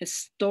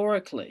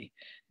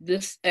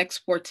 this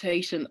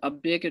exportation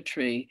of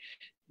bigotry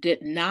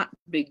did not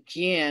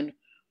begin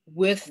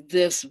with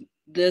this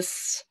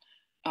this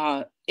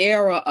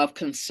era of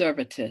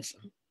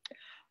conservatism.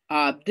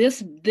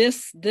 This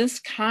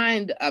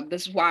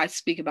is why I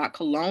speak about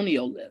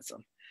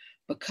colonialism,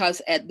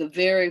 because at the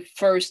very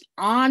first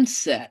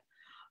onset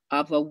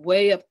of a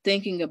way of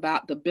thinking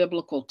about the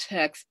biblical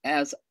text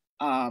as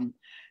an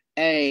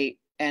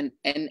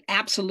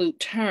absolute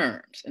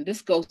terms, and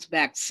this goes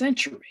back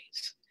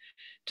centuries,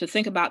 to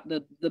think about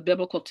the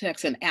biblical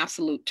text in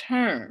absolute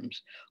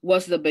terms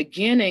was the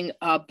beginning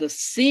of the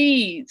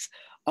seeds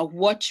of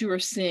what you are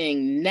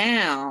seeing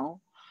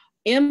now,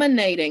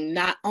 emanating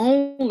not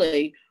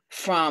only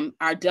from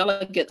our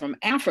delegates from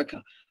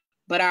Africa,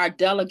 but our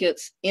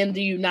delegates in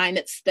the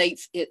United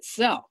States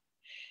itself.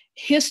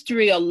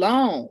 History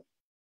alone,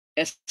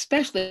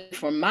 especially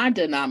for my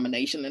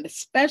denomination and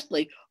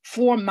especially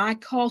for my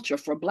culture,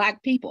 for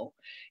Black people,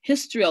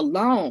 history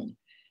alone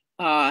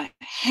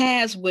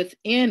has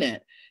within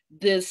it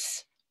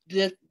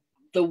the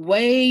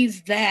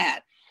ways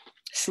that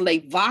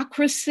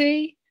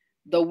slavocracy,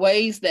 the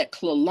ways that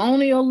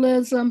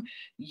colonialism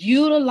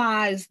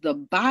utilize the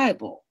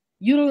Bible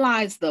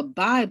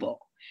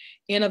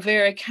in a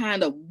very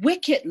kind of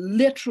wicked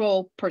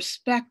literal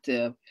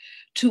perspective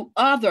to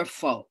other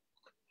folk.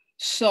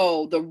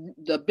 So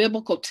the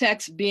biblical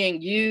text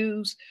being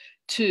used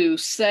to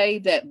say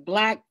that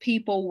Black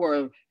people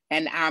were,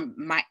 and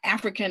my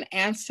African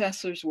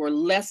ancestors were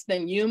less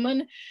than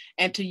human,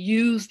 and to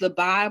use the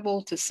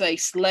Bible to say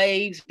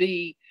slaves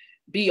be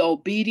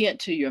obedient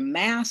to your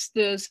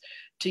masters,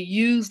 to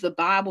use the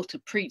Bible to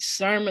preach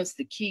sermons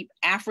to keep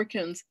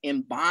Africans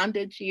in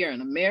bondage here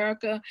in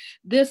America.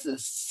 This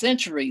is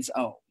centuries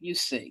old, you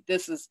see.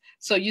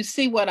 So you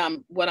see what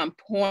I'm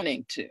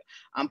pointing to.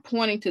 I'm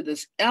pointing to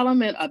this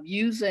element of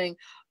using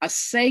a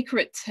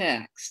sacred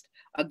text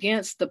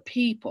against the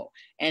people,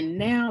 and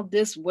now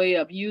this way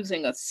of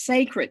using a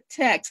sacred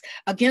text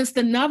against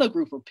another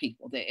group of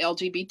people, the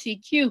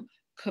LGBTQ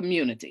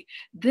community.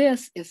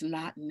 This is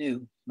not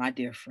new, my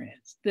dear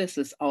friends. This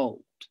is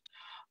old.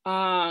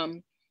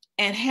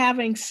 And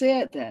having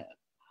said that,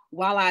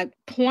 while I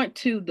point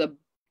to the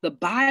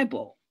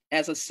Bible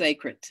as a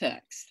sacred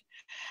text,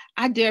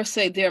 I dare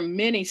say there are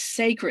many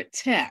sacred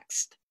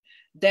texts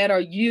that are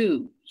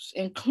used,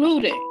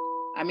 including,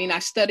 I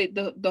studied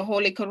the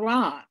Holy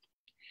Quran.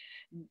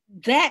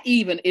 That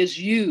even is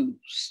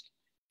used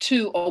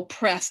to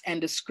oppress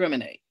and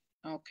discriminate.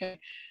 Okay,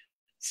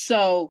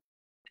 so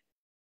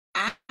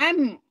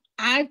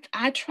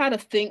I try to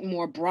think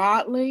more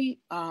broadly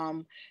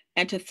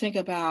and to think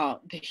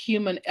about the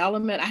human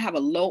element. I have a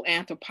low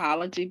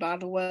anthropology, by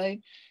the way.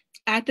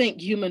 I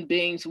think human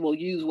beings will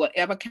use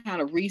whatever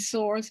kind of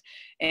resource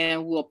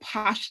and will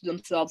posture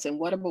themselves in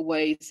whatever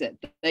ways that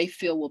they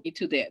feel will be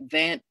to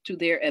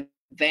their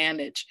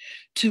advantage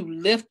to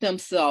lift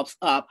themselves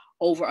up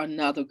over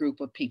another group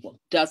of people.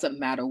 Doesn't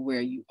matter where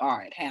you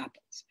are, it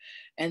happens.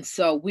 And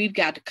so we've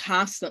got to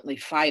constantly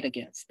fight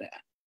against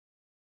that.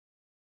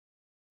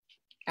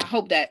 I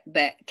hope that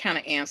kind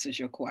of answers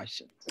your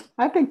question.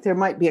 I think there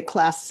might be a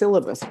class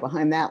syllabus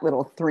behind that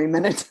little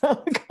 3-minute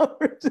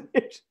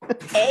conversation.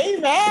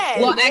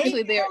 Amen. Well,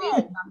 actually, there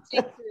is.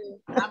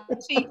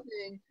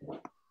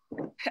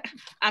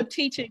 I'm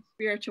teaching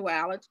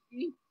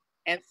spirituality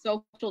and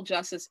social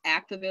justice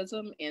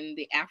activism in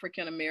the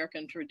African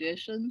American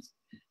traditions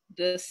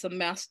this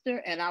semester,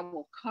 and I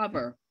will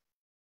cover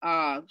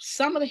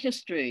some of the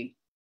history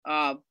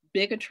of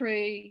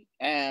bigotry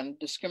and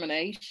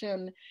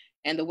discrimination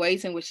and the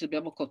ways in which the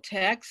biblical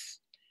text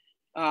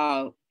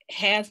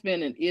has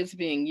been and is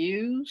being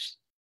used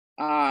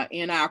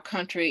in our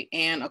country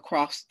and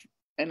across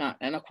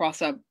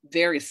our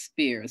various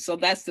spheres. So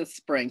that's the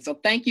spring. So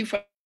thank you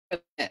for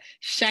that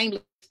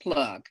shameless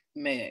plug,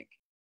 Meg.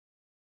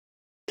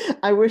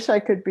 I wish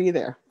I could be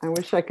there. I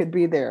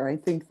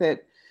think that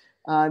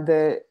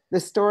the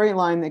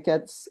storyline that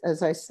gets,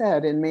 as I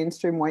said, in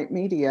mainstream white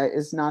media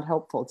is not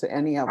helpful to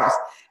any of us.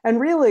 And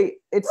really,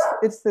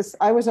 it's this.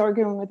 I was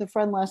arguing with a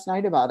friend last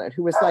night about it,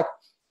 who was like,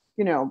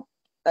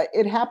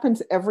 it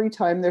happens every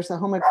time there's a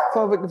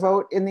homophobic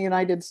vote in the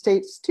United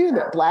States too,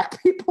 that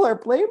Black people are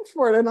blamed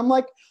for it. And I'm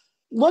like,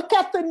 look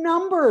at the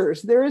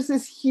numbers. There is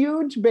this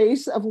huge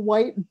base of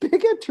white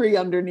bigotry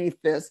underneath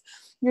this.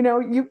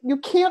 You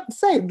can't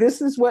say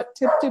this is what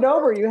tipped it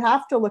over. You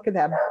have to look at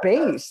that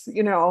base,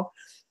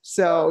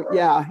 So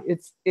yeah,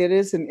 it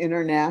is an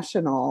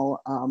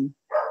international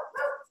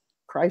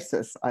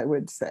crisis, I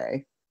would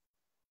say.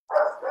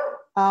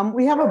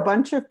 We have a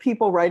bunch of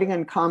people writing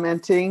and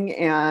commenting,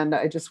 and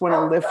I just want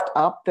to lift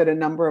up that a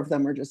number of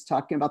them are just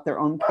talking about their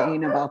own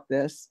pain about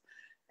this.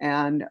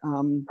 And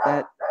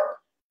that,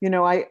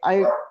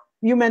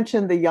 you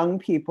mentioned the young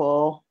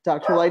people,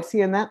 Dr.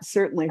 Lightsey, and that's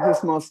certainly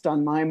who's most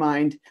on my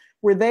mind.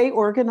 Were they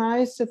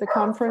organized at the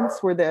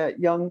conference? Were the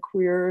young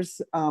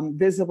queers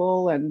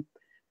visible and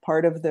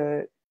part of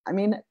the,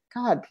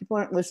 God, people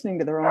aren't listening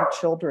to their own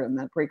children.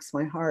 That breaks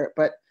my heart.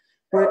 But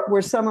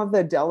were some of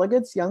the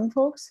delegates young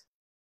folks?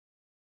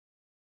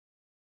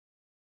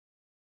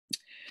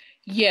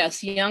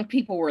 Yes, young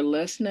people were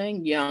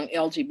listening. Young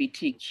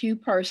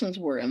LGBTQ persons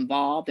were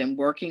involved in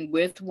working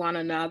with one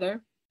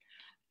another.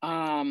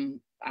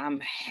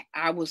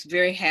 I was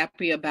very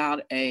happy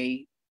about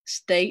a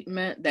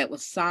statement that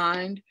was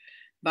signed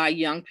by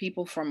young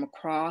people from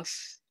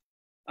across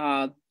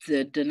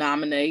the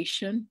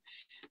denomination.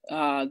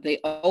 They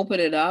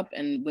opened it up,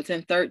 and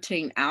within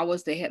 13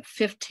 hours, they had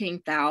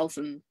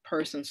 15,000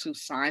 persons who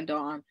signed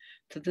on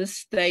to this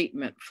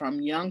statement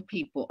from young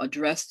people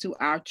addressed to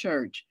our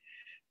church,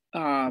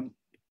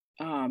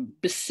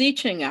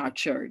 beseeching our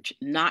church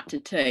not to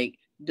take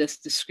this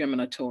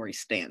discriminatory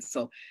stance.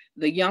 So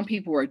the young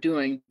people were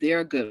doing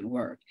their good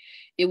work.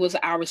 It was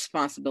our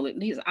responsibility, at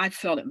least I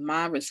felt it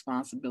my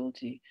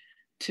responsibility,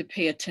 to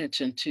pay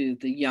attention to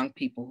the young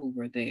people who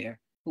were there,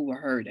 who were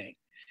hurting.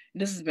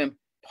 This has been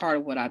part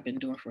of what I've been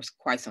doing for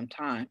quite some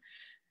time,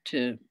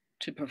 to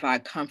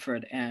provide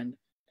comfort and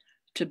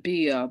to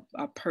be a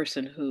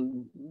person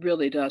who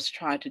really does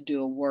try to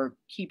do a work,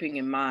 keeping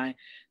in mind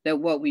that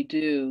what we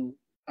do,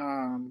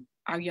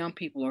 our young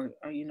people are,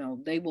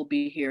 they will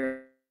be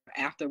here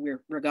after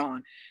we're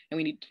gone, and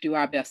we need to do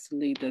our best to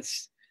leave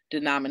this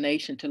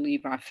denomination, to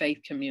leave our faith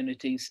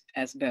communities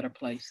as better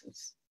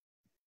places.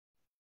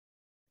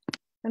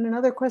 And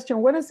another question,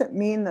 what does it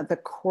mean that the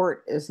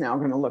court is now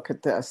going to look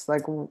at this?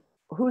 Like,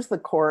 who's the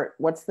court?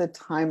 What's the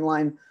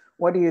timeline?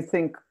 What do you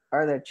think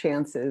are the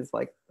chances?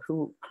 Like,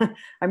 who,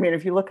 I mean,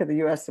 if you look at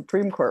the US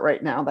Supreme Court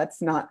right now,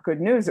 that's not good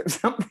news if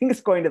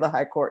something's going to the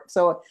high court.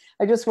 So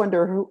I just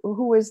wonder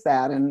who is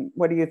that, and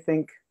what do you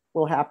think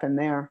will happen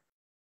there?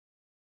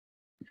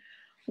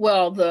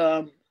 Well,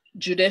 the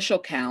Judicial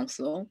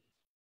Council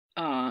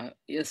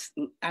this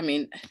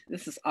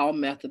is all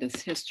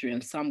Methodist history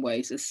in some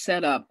ways. It's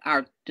set up,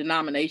 our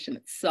denomination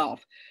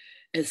itself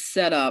is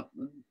set up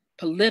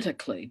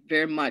politically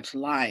very much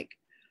like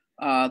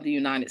the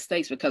United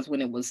States, because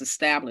when it was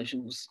established,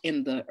 it was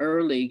in the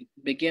early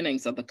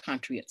beginnings of the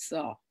country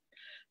itself.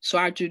 So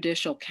our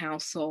Judicial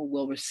Council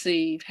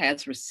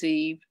has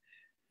received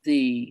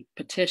the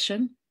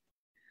petition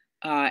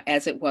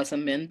as it was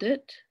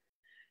amended.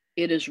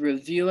 It is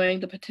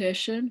reviewing the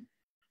petition.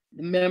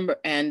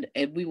 And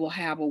we will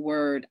have a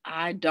word.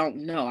 I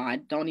don't know. I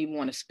don't even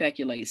want to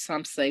speculate.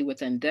 Some say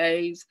within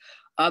days.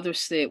 Others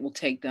say it will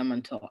take them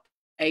until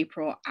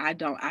April. I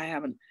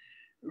haven't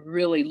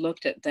really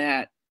looked at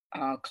that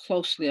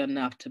closely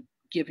enough to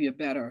give you a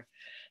better,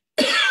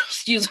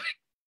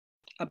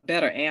 a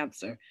better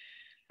answer.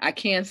 I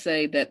can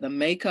say that the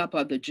makeup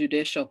of the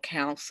Judicial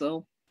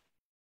Council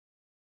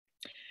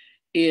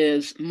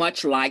is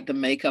much like the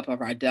makeup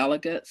of our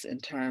delegates in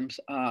terms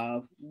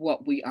of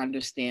what we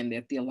understand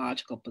their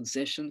theological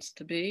positions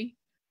to be.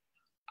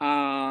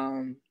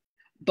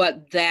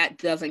 But that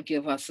doesn't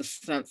give us a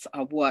sense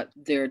of what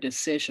their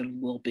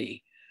decision will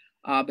be,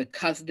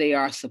 because they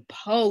are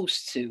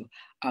supposed to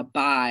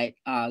abide,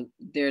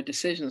 their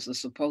decisions are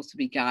supposed to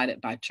be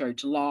guided by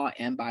church law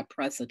and by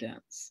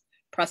precedents.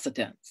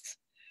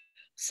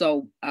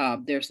 So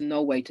there's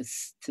no way to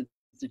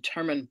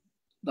determine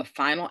the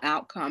final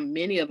outcome.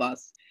 Many of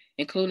us,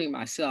 including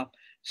myself,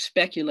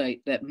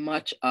 speculate that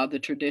much of the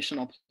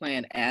traditional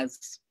plan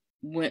as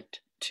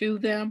went to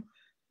them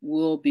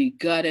will be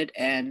gutted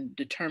and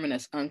determined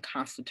as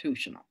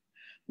unconstitutional.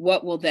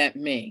 What will that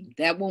mean?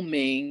 That will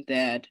mean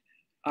that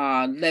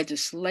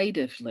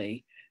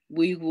legislatively,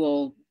 we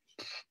will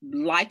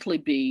likely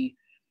be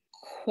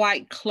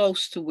quite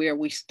close to where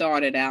we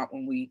started out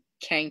when we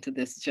came to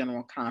this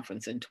General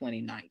Conference in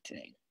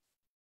 2019.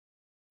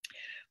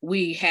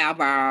 We have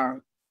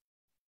our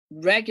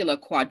regular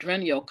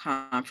quadrennial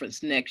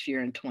conference next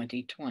year in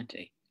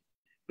 2020.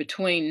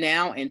 Between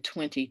now and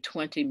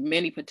 2020,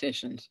 many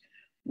petitions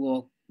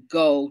will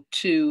go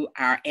to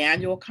our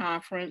annual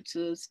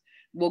conferences.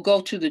 We'll go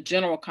to the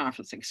general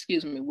conference,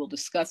 we'll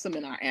discuss them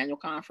in our annual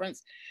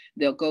conference.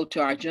 They'll go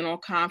to our general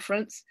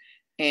conference,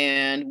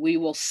 and we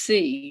will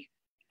see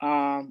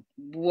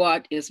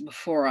what is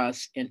before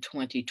us in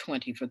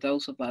 2020 for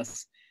those of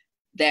us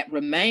that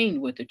remain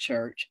with the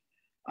church.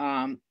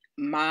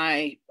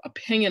 My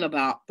opinion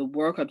about the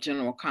work of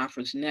General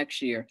Conference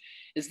next year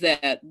is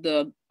that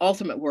the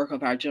ultimate work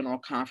of our General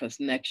Conference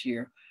next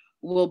year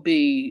will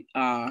be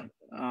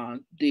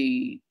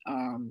the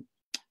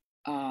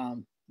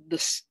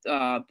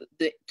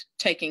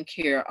taking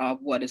care of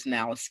what is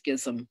now a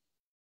schism,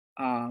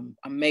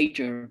 a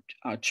major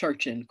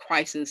church in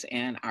crisis,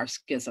 and our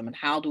schism, and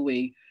how do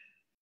we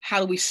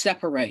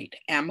separate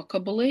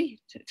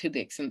amicably, to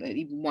the extent that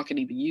even one can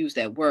even use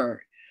that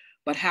word,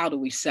 but how do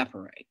we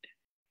separate?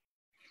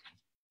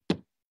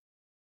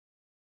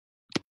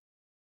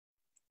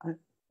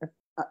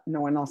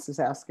 No one else is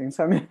asking,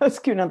 so I'm going to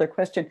ask you another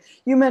question.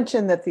 You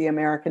mentioned that the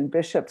American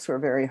bishops were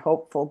very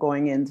hopeful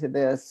going into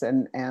this,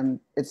 and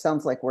it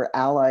sounds like we're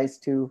allies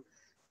to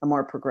a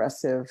more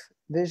progressive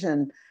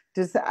vision.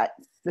 This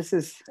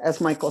is, as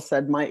Michael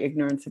said, my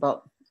ignorance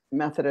about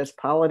Methodist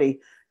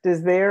polity.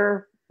 Does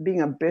their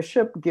being a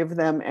bishop give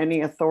them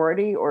any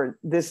authority, or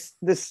this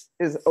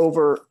is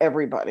over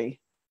everybody?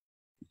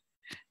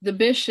 The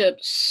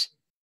bishops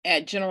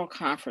at General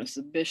Conference,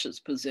 the bishop's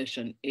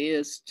position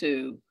is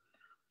to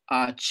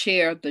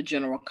chair the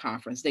General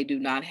Conference. They do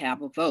not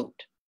have a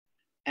vote.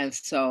 And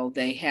so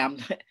they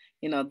have,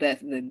 that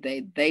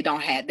they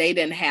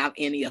didn't have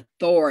any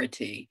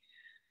authority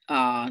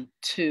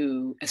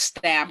to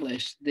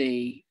establish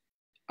the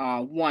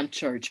one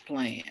church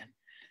plan.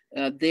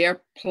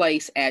 Their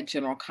place at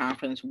General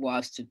Conference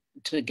was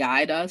to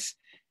guide us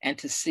and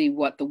to see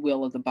what the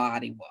will of the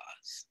body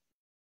was.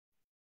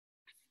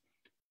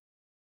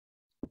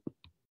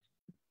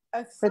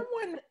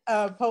 Someone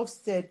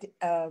posted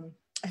a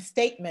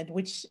statement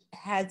which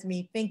has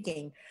me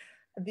thinking.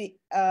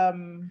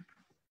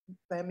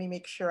 Let me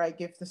make sure I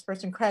give this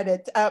person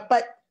credit.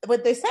 But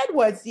what they said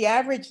was the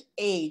average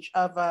age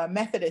of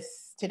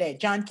Methodists today,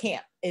 John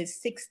Camp,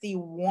 is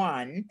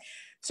 61.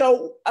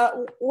 So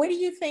what do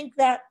you think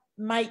that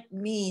might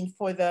mean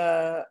for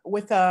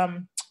with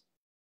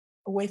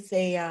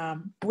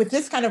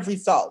this kind of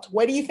result?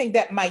 What do you think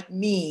that might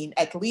mean,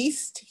 at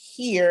least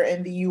here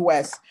in the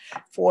US,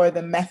 for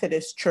the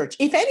Methodist Church,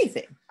 if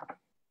anything?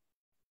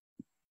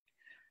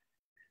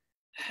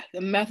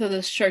 The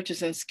Methodist Church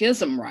is in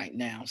schism right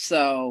now.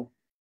 So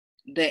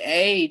the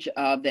age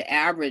of the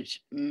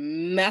average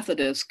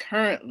Methodist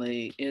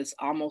currently is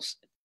almost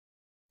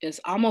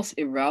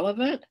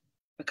irrelevant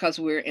because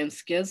we're in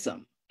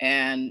schism.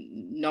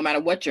 And no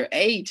matter what your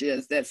age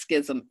is, that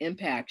schism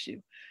impacts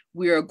you.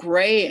 We are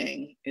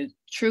graying.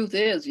 Truth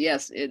is,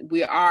 yes,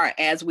 we are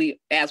as we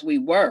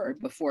were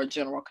before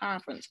General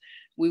Conference.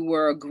 We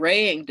were a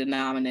graying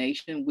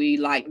denomination. We,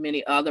 like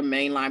many other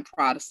mainline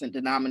Protestant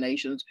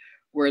denominations,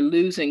 were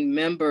losing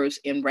members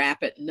in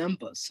rapid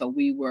numbers. So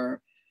we were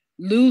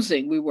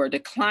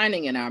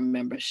declining in our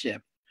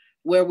membership.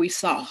 Where we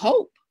saw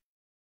hope,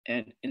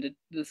 and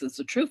this is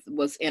the truth,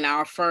 was in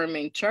our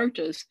affirming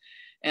churches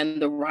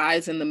and the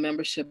rise in the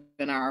membership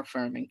in our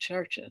affirming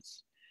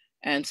churches.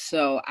 And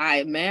so I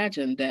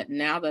imagine that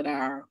now that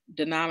our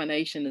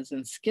denomination is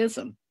in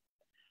schism,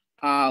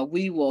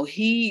 we will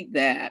heed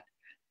that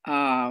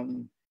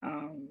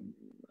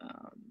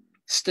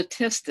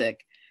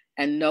statistic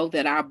and know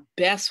that our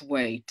best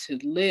way to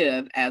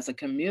live as a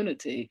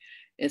community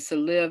is to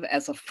live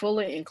as a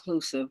fully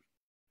inclusive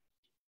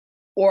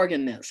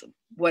organism,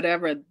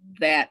 whatever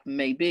that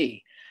may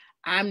be.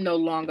 I'm no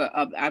longer,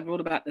 I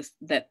wrote about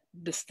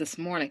this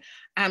morning,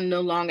 I'm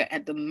no longer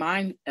of the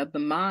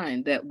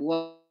mind that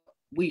what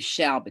we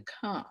shall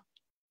become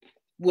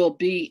will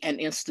be an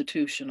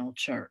institutional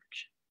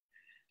church.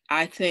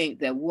 I think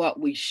that what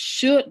we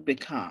should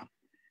become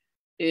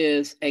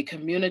is a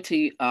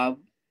community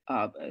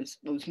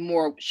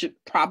should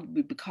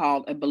probably be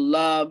called a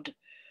beloved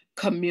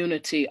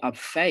community of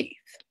faith.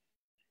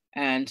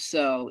 And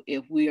so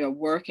if we are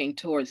working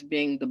towards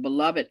being the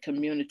beloved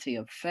community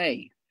of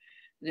faith,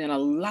 then a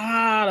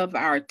lot of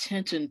our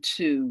attention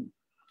to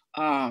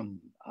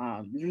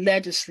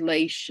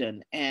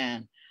legislation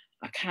and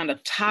a kind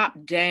of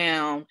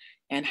top-down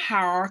and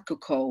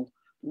hierarchical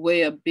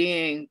way of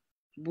being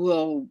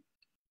will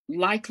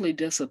likely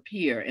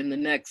disappear in the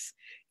next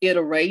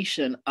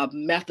iteration of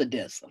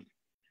Methodism,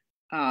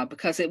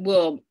 because it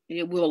will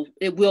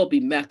be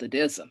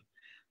Methodism.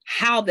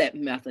 How that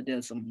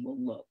Methodism will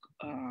look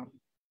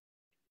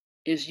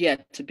is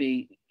yet to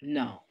be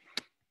known.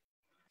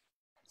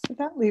 So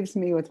that leaves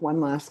me with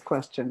one last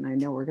question. I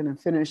know we're going to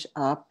finish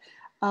up.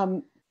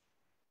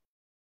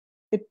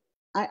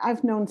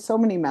 I've known so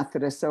many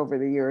Methodists over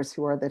the years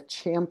who are the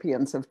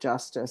champions of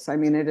justice. I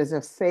mean, it is a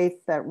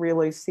faith that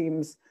really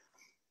seems,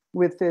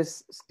 with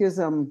this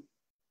schism,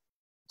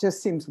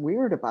 just seems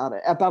weird about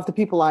it, about the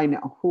people I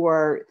know who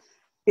are,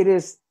 it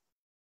is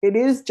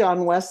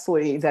John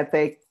Wesley that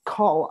they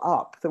call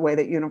up, the way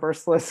that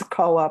Universalists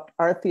call up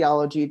our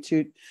theology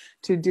to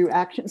do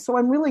action. So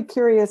I'm really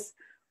curious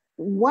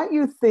what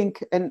you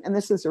think, and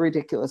this is a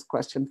ridiculous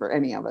question for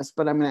any of us,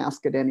 but I'm going to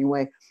ask it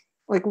anyway.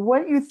 Like,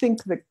 what do you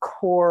think the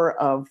core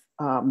of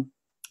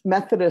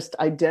Methodist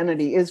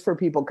identity is for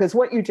people? Because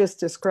what you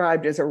just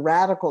described is a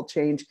radical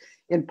change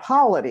in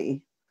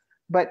polity,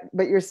 but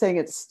you're saying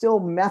it's still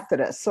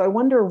Methodist. So I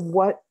wonder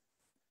what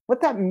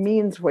that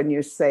means when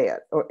you say it,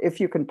 or if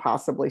you can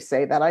possibly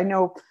say that. I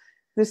know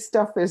this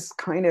stuff is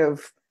kind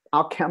of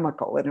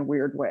alchemical in a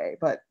weird way,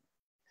 but.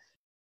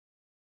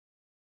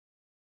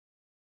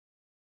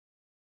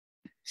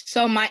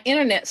 So my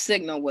internet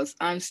signal was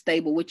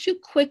unstable. Would you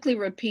quickly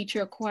repeat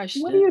your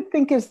question? What do you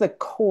think is the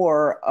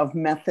core of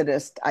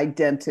Methodist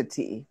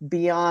identity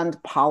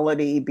beyond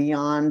polity,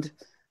 beyond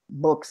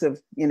books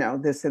of,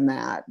 this and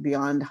that,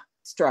 beyond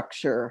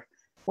structure?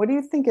 What do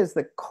you think is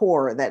the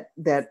core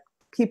that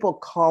people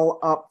call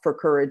up for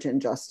courage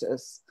and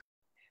justice?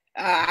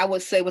 I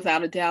would say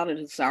without a doubt, it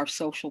is our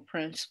social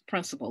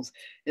principles.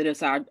 It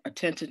is our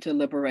attention to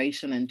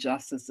liberation and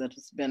justice that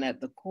has been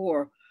at the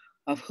core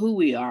of who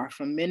we are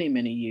for many,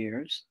 many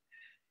years.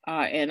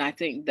 And I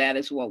think that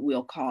is what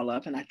we'll call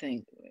up. And I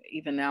think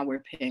even now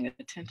we're paying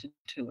attention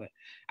to it.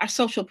 Our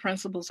social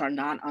principles are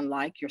not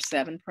unlike your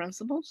 7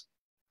 principles,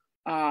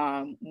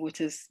 which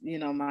is,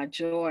 my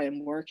joy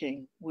in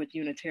working with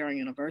Unitarian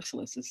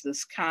Universalists. It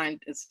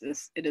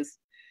is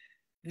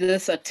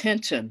this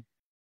attention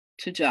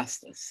to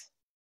justice,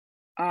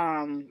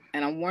 And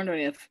I'm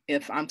wondering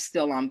if I'm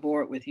still on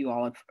board with you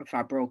all, if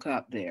I broke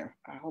up there.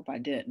 I hope I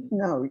didn't.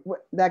 No,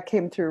 that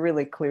came through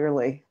really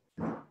clearly.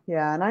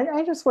 Yeah, and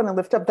I just want to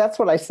lift up, that's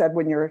what I said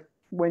when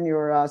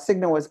your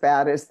signal was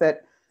bad, is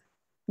that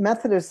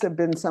Methodists have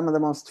been some of the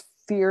most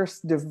fierce,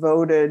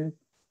 devoted,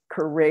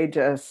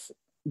 courageous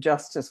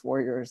justice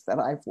warriors that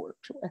I've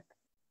worked with.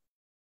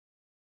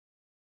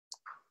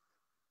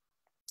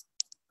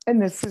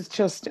 And this is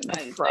just in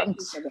the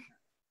front.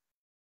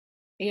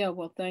 Yeah,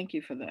 well, thank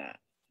you for that.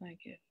 Thank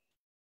you.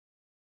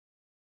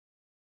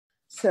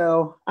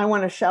 So I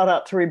want to shout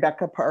out to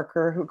Rebecca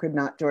Parker, who could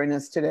not join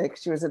us today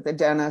because she was at the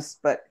dentist,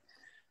 but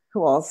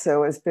who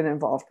also has been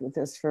involved with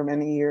this for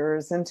many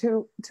years, and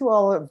to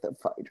all of the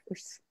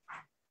fighters.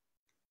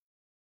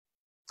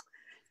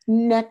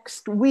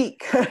 Next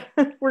week,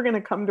 we're going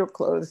to come to a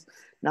close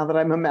now that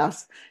I'm a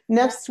mess.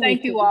 Next week.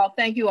 Thank you all.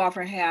 Thank you all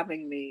for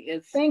having me.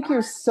 Thank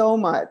you so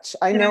much.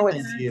 I know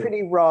it's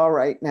pretty raw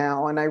right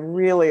now, and I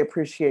really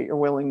appreciate your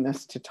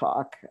willingness to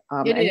talk.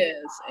 It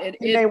is.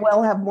 You may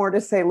well have more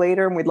to say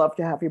later, and we'd love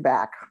to have you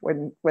back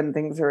when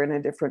things are in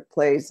a different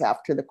place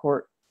after the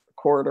court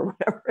or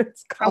whatever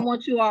it's called. I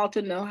want you all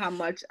to know how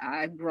much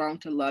I've grown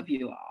to love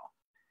you all.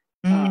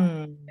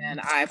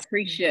 And I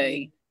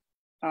appreciate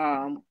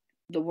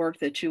the work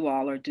that you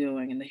all are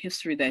doing and the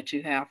history that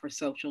you have for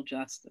social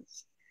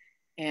justice.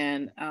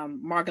 And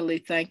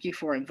Margalie, thank you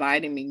for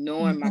inviting me,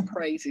 knowing my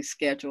crazy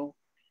schedule.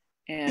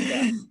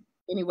 And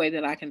any way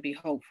that I can be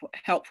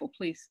helpful,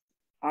 please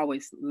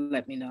always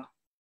let me know.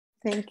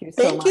 Thank you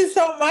so much. Thank you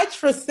so much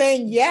for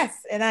saying yes.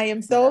 And I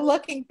am so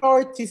looking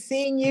forward to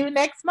seeing you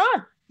next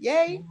month.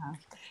 Yay. Yeah.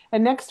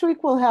 And next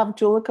week we'll have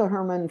Julica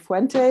Herman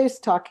Fuentes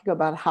talking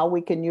about how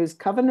we can use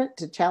covenant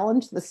to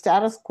challenge the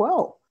status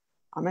quo.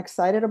 I'm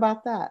excited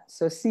about that.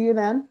 So see you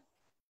then.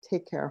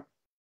 Take care.